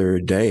the other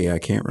day. I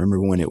can't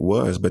remember when it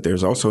was, but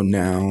there's also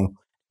now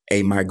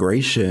a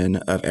migration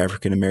of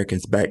African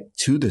Americans back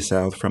to the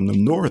South from the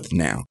North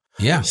now.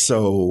 Yeah.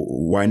 So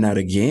why not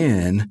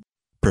again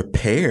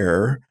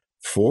prepare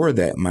for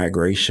that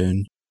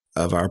migration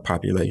of our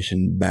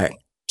population back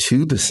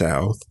to the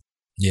South?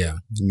 Yeah.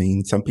 I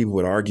mean, some people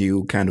would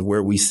argue kind of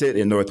where we sit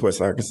in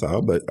Northwest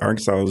Arkansas, but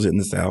Arkansas is in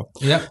the South.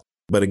 Yep.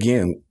 But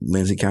again,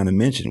 Lindsey kind of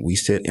mentioned we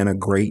sit in a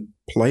great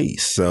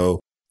place.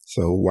 So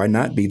why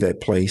not be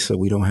that place so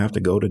we don't have to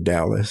go to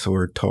Dallas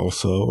or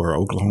Tulsa or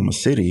Oklahoma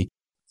City,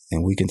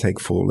 and we can take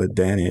full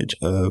advantage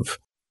of,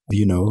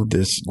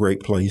 this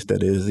great place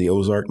that is the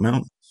Ozark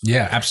Mountains.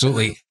 Yeah,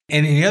 absolutely.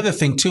 And the other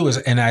thing too is,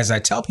 and as I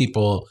tell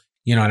people,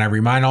 and I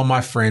remind all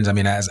my friends, I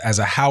mean, as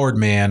a Howard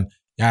man,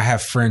 I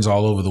have friends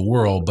all over the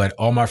world, but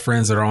all my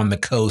friends that are on the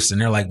coast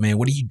and they're like, man,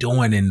 what are you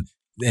doing in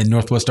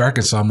Northwest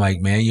Arkansas? I'm like,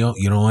 man, you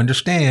don't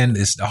understand.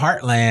 It's the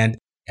heartland.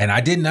 And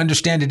I didn't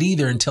understand it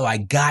either until I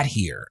got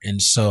here.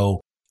 And so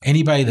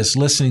anybody that's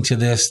listening to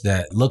this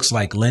that looks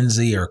like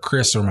Lindsey or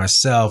Chris or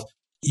myself,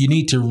 you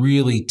need to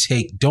really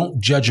don't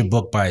judge a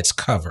book by its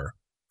cover.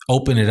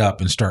 Open it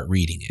up and start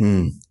reading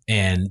it.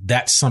 And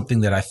that's something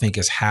that I think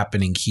is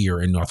happening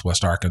here in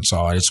Northwest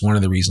Arkansas. And it's one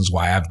of the reasons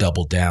why I've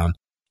doubled down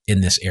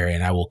in this area,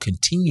 and I will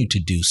continue to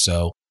do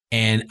so.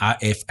 And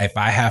if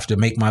I have to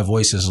make my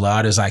voice as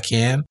loud as I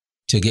can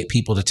to get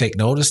people to take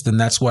notice, then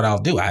that's what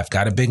I'll do. I've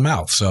got a big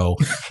mouth, so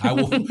I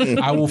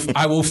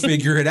will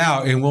figure it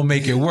out and we'll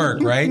make it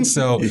work, right?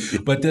 So,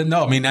 but then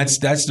no, I mean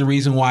that's the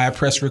reason why I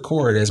press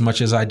record as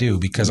much as I do,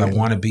 because I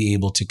want to be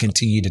able to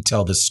continue to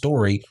tell this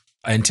story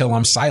until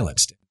I'm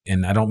silenced.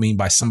 And I don't mean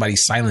by somebody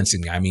silencing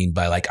me. I mean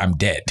by like I'm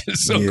dead,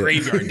 so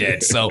graveyard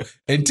dead. So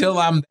until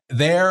I'm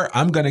there,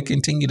 I'm going to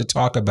continue to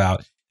talk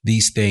about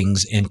these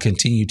things and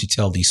continue to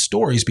tell these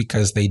stories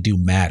because they do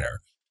matter.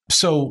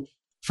 So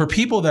for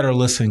people that are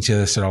listening to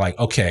this that are like,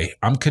 okay,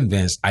 I'm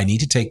convinced I need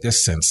to take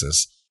this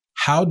census,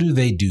 how do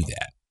they do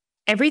that?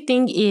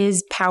 Everything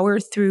is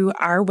powered through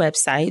our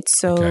website.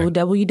 So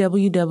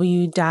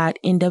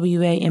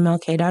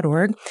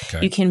www.nwamlk.org.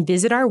 Okay. You can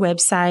visit our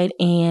website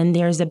and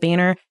there's a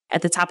banner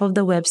at the top of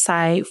the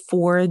website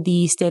for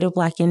the State of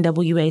Black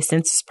NWA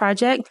Census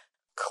Project.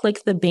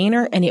 Click the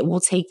banner and it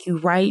will take you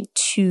right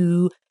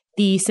to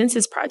the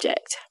Census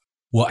Project.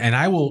 Well, and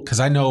I will, because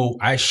I know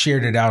I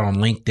shared it out on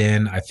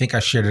LinkedIn. I think I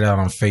shared it out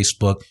on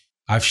Facebook.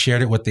 I've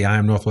shared it with the I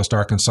Am Northwest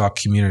Arkansas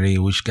community.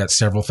 We've got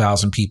several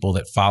thousand people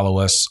that follow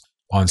us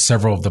on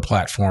several of the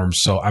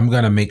platforms. So I'm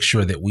going to make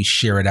sure that we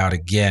share it out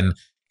again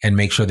and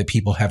make sure that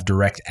people have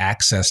direct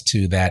access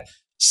to that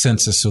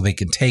census so they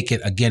can take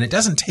it. Again, it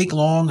doesn't take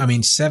long. I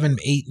mean, 7,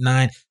 8,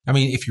 9. I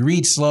mean, if you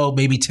read slow,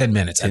 maybe 10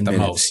 minutes at the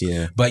most.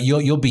 Yeah. But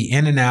you'll be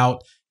in and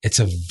out. It's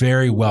a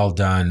very well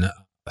done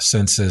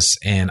census,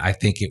 and I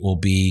think it will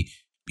be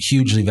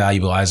hugely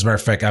valuable. As a matter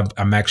of fact,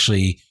 I'm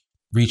actually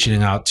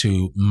reaching out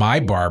to my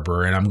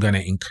barber, and I'm going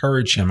to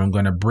encourage him. I'm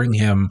going to bring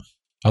him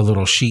a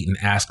little sheet and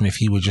ask him if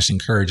he would just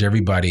encourage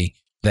everybody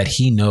that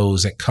he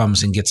knows that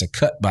comes and gets a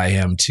cut by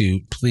him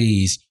to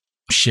please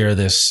share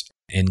this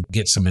and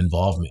get some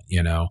involvement,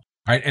 All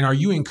right. And are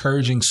you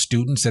encouraging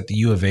students at the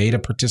U of A to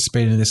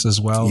participate in this as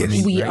well?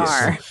 Yes, we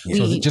are.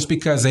 So just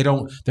because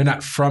they're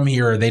not from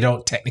here, or they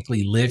don't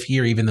technically live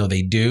here, even though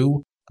they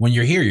do, when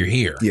you're here, you're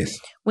here. Yes.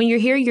 When you're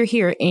here, you're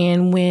here.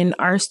 And when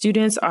our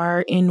students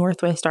are in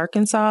Northwest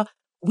Arkansas,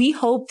 we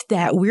hope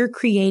that we're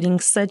creating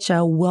such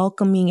a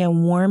welcoming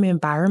and warm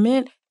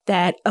environment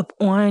that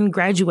upon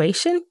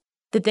graduation,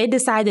 that they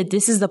decide that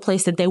this is the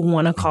place that they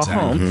want to call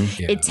home.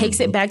 Mm-hmm. Yeah. It takes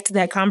it back to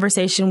that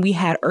conversation we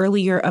had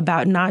earlier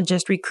about not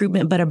just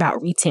recruitment, but about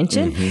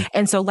retention. Mm-hmm.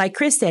 And so like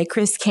Chris said,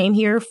 Chris came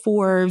here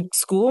for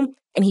school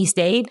and he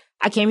stayed.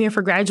 I came here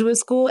for graduate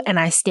school and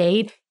I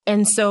stayed.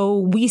 And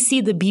so we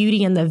see the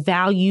beauty and the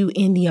value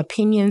in the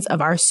opinions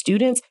of our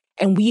students.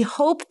 And we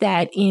hope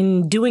that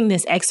in doing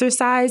this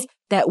exercise,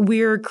 that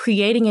we're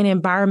creating an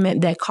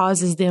environment that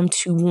causes them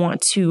to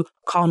want to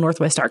call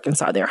Northwest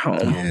Arkansas their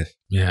home.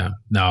 Yeah.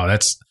 No,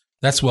 that's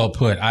well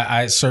put.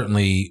 I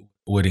certainly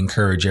would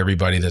encourage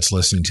everybody that's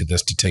listening to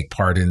this to take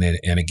part in it.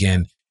 And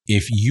again,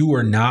 if you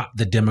are not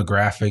the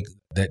demographic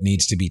that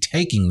needs to be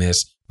taking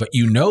this, but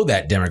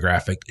that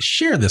demographic,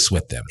 share this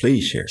with them.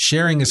 Please share.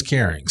 Sharing is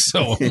caring.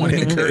 So I want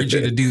to encourage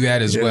you to do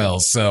that as well.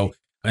 So,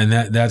 and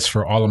that's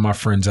for all of my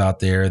friends out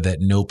there that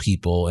know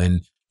people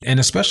and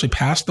especially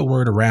pass the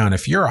word around.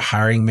 If you're a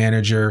hiring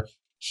manager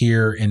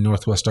here in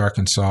Northwest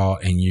Arkansas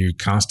and you're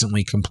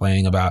constantly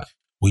complaining about,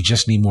 we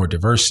just need more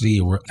diversity,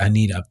 or I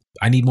need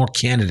more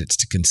candidates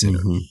to consider.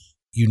 Mm-hmm.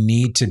 You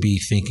need to be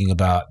thinking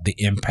about the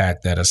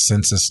impact that a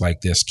census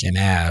like this can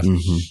have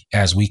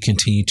as we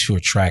continue to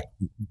attract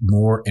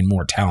more and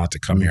more talent to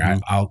come here. I'm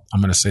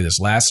going to say this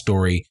last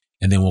story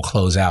and then we'll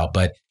close out.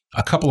 But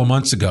a couple of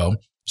months ago,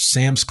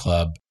 Sam's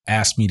Club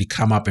asked me to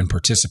come up and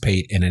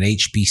participate in an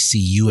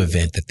HBCU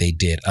event that they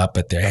did up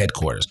at their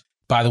headquarters.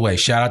 By the way,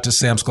 shout out to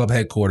Sam's Club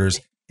headquarters.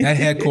 That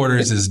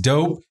headquarters is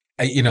dope.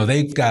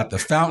 They've got the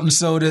fountain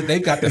soda.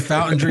 They've got the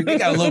fountain drink. They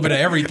got a little bit of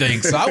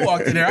everything. So I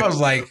walked in there. I was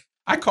like,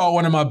 I called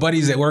one of my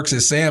buddies that works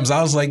at Sam's.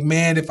 I was like,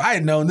 man, if I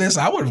had known this,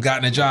 I would have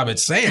gotten a job at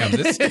Sam's.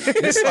 This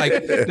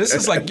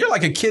is like, you're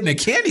like a kid in a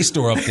candy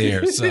store up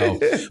there. So,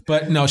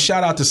 but no,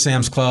 shout out to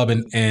Sam's Club.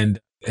 And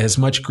as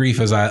much grief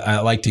as I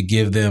like to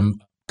give them,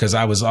 because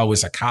I was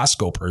always a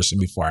Costco person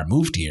before I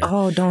moved here.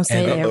 Oh, don't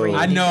say that.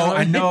 I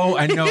know.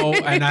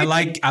 And I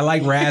like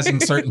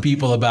razzing certain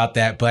people about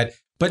that. But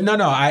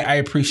no, I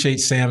appreciate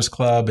Sam's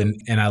Club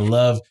and I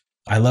love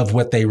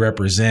what they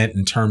represent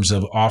in terms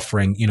of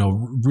offering,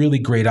 really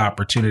great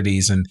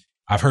opportunities. And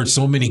I've heard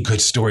so many good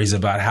stories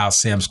about how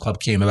Sam's Club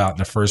came about in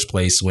the first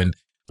place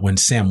when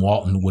Sam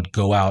Walton would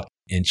go out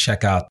and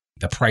check out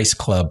the Price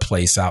Club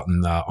place out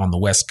on the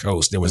West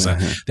Coast. There was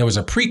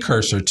a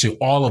precursor to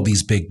all of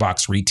these big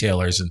box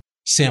retailers, and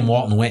Sam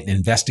Walton went and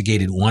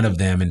investigated one of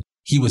them, and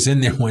he was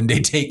in there one day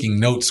taking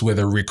notes with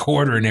a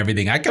recorder and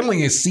everything. I can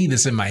only see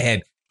this in my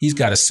head. He's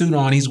got a suit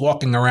on. He's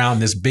walking around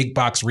this big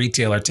box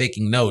retailer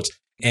taking notes,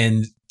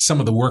 and some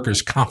of the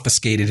workers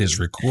confiscated his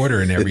recorder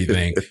and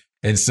everything.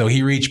 And so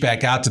he reached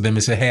back out to them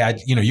and said, hey,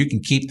 you can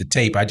keep the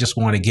tape. I just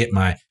want to get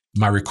my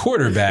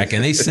recorder back.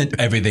 And they sent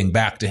everything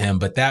back to him.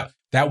 But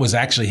that was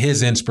actually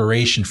his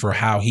inspiration for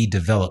how he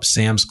developed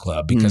Sam's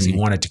Club, because he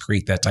wanted to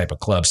create that type of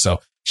club. So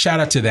shout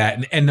out to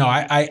that. And no,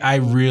 I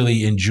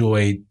really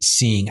enjoyed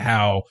seeing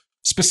how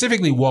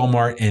specifically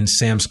Walmart and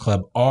Sam's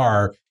Club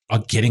are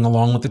getting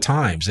along with the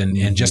times.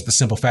 And just the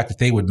simple fact that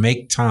they would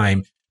make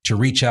time to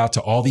reach out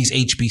to all these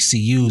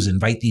HBCUs,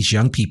 invite these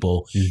young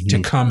people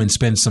to come and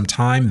spend some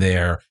time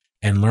there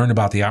and learn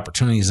about the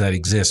opportunities that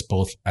exist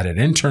both at an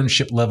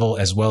internship level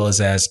as well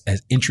as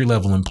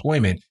entry-level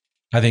employment.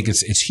 I think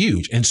it's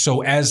huge. And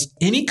so as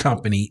any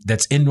company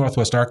that's in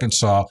Northwest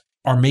Arkansas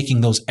are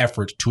making those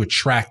efforts to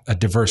attract a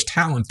diverse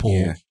talent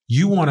pool,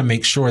 you want to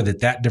make sure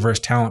that diverse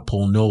talent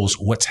pool knows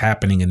what's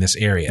happening in this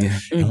area.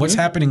 And what's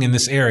happening in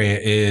this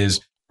area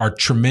are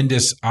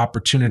tremendous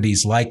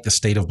opportunities like the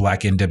State of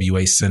Black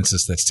NWA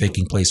Census that's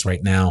taking place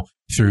right now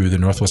through the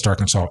Northwest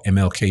Arkansas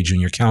MLK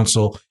Junior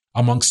Council,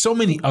 among so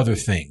many other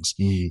things.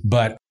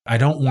 But I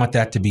don't want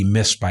that to be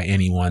missed by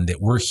anyone,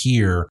 that we're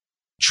here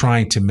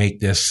trying to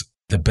make this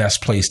the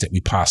best place that we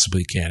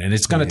possibly can. And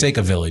it's going to take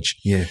a village.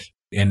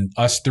 And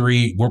us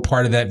three, we're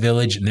part of that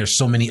village. And there's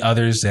so many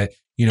others that,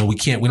 we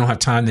don't have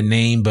time to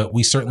name, but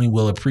we certainly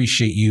will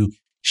appreciate you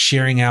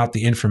sharing out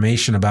the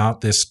information about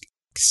this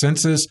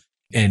census.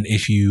 And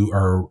if you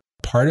are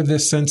part of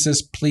this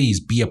census, please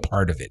be a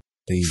part of it.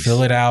 Please.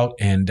 Fill it out,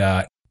 and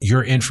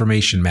your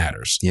information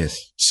matters.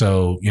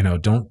 So,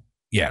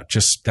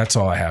 that's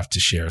all I have to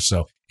share.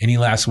 So any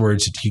last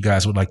words that you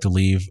guys would like to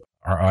leave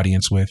our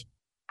audience with?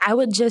 I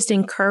would just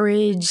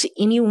encourage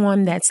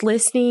anyone that's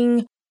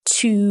listening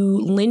to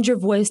lend your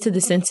voice to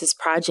the Census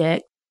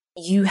Project.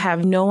 You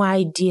have no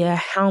idea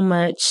how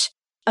much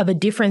of a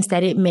difference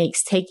that it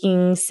makes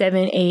taking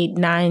 7, 8,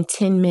 9,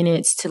 10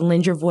 minutes to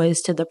lend your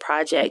voice to the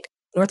project.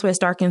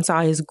 Northwest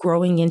Arkansas is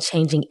growing and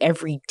changing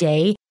every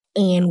day,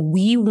 and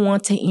we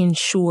want to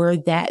ensure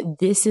that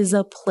this is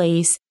a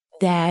place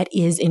that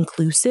is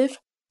inclusive,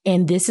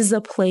 and this is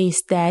a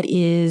place that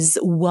is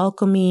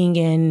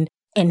welcoming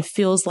and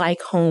feels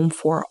like home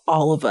for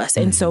all of us.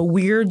 And so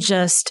we're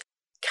just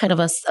kind of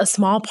a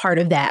small part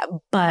of that.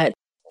 But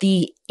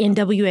the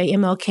NWA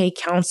MLK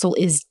Council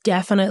is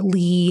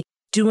definitely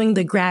doing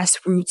the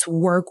grassroots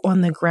work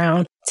on the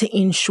ground to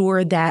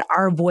ensure that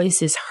our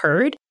voice is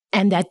heard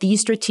and that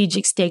these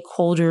strategic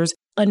stakeholders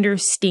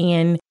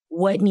understand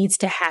what needs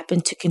to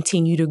happen to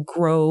continue to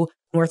grow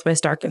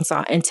Northwest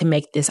Arkansas and to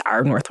make this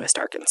our Northwest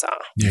Arkansas.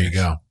 There you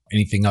go.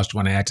 Anything else you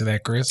want to add to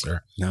that, Chris?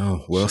 Or?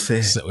 No, well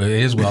said. So it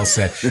is well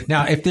said.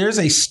 Now, if there's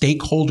a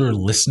stakeholder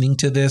listening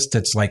to this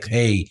that's like,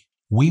 hey,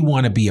 we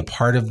want to be a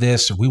part of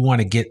this, or we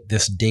want to get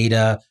this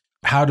data,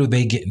 how do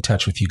they get in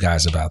touch with you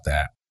guys about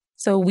that?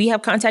 So we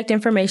have contact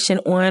information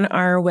on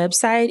our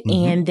website,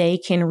 and they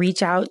can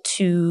reach out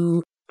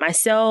to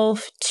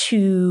myself,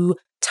 to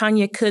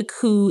Tanya Cook,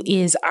 who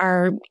is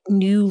our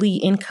newly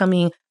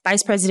incoming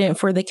vice president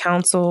for the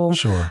council.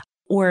 Sure.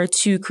 Or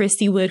to Chris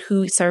Seawood,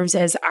 who serves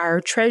as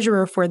our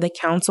treasurer for the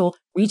council.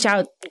 Reach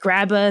out,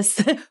 grab us.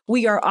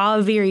 We are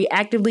all very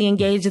actively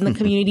engaged in the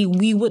community.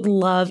 We would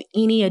love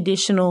any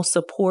additional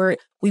support.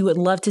 We would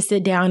love to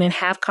sit down and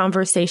have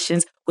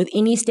conversations with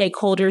any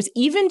stakeholders,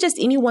 even just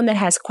anyone that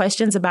has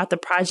questions about the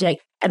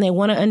project and they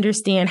want to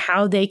understand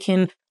how they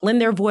can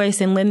lend their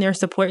voice and lend their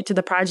support to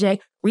the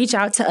project. Reach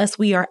out to us.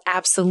 We are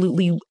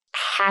absolutely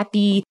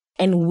happy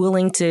and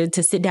willing to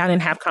sit down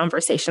and have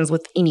conversations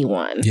with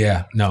anyone.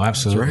 Yeah, no,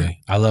 absolutely. Right.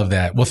 I love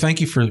that. Well,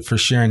 thank you for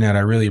sharing that.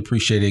 I really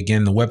appreciate it.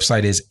 Again, the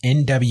website is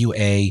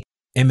nwamlk.org,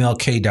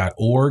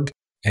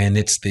 and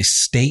it's the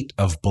State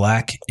of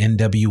Black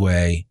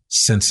NWA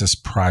Census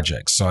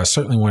Project. So I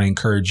certainly want to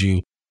encourage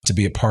you to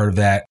be a part of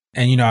that.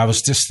 And, I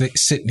was just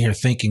sitting here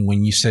thinking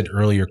when you said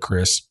earlier,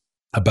 Chris,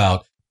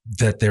 about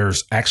that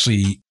there's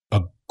actually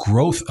a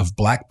growth of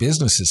Black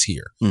businesses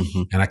here.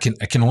 Mm-hmm. And I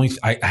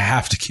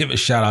have to give a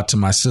shout out to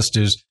my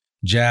sisters,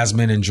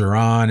 Jasmine and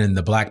Jerron and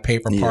the Black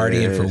Paper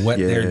Party and for what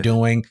they're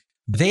doing.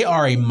 They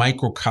are a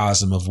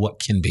microcosm of what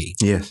can be.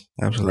 Yes,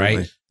 absolutely.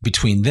 Right?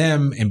 Between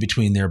them and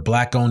between their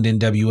Black-owned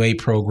NWA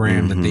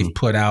program that they've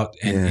put out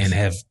and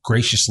have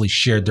graciously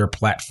shared their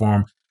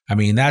platform. I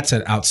mean, that's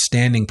an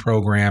outstanding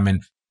program.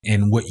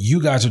 And what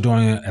you guys are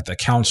doing at the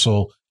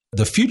council,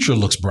 the future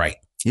looks bright.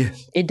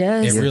 Yes. It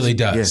does. It really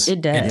does. Yes.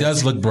 It does. It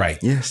does look bright.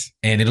 Yes.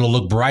 And it'll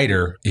look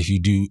brighter if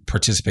you do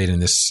participate in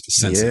this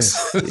census.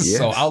 Yes.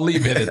 So I'll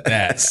leave it at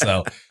that.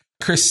 So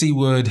Chris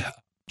Seawood,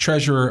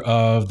 treasurer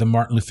of the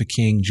Martin Luther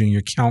King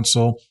Jr.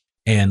 Council,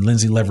 and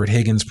Lindsey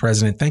Leverett-Higgins,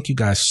 president. Thank you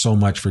guys so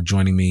much for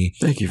joining me.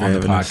 Thank you for on the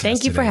having podcast us.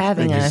 Thank you for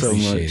having us. Thank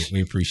you so much.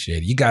 We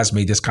appreciate it. You guys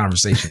made this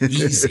conversation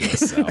easy.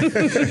 So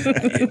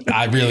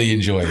I really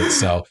enjoyed it.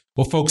 So,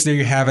 well, folks, there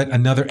you have it.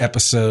 Another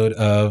episode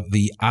of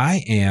the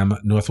I Am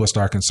Northwest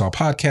Arkansas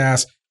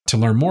podcast. To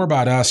learn more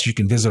about us, you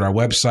can visit our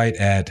website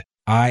at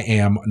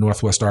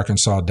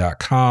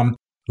iamnorthwestarkansas.com.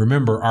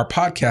 Remember, our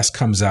podcast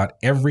comes out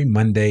every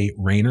Monday,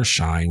 rain or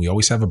shine. We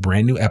always have a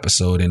brand new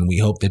episode, and we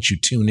hope that you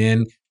tune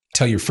in.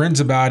 Tell your friends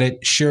about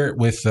it. Share it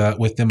with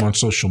them on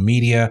social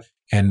media.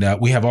 And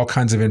we have all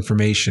kinds of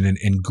information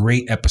and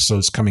great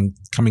episodes coming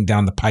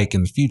down the pike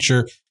in the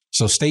future.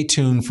 So stay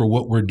tuned for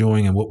what we're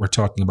doing and what we're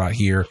talking about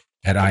here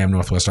at I Am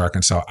Northwest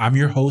Arkansas. I'm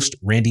your host,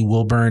 Randy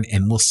Wilburn,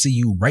 and we'll see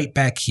you right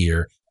back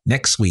here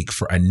next week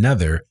for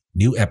another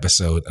new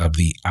episode of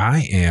the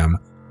I Am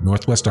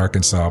Northwest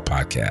Arkansas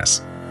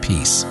podcast.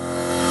 Peace.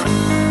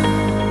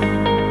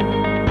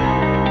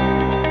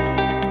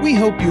 We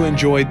hope you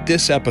enjoyed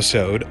this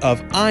episode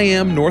of I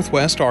Am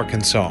Northwest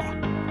Arkansas.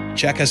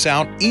 Check us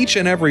out each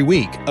and every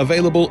week,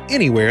 available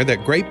anywhere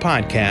that great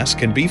podcasts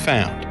can be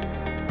found.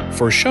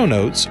 For show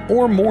notes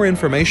or more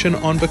information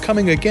on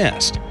becoming a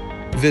guest,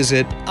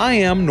 visit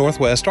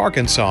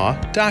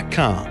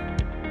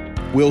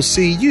iamnorthwestarkansas.com. We'll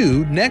see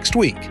you next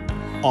week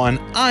on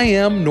I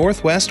Am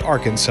Northwest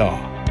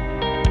Arkansas.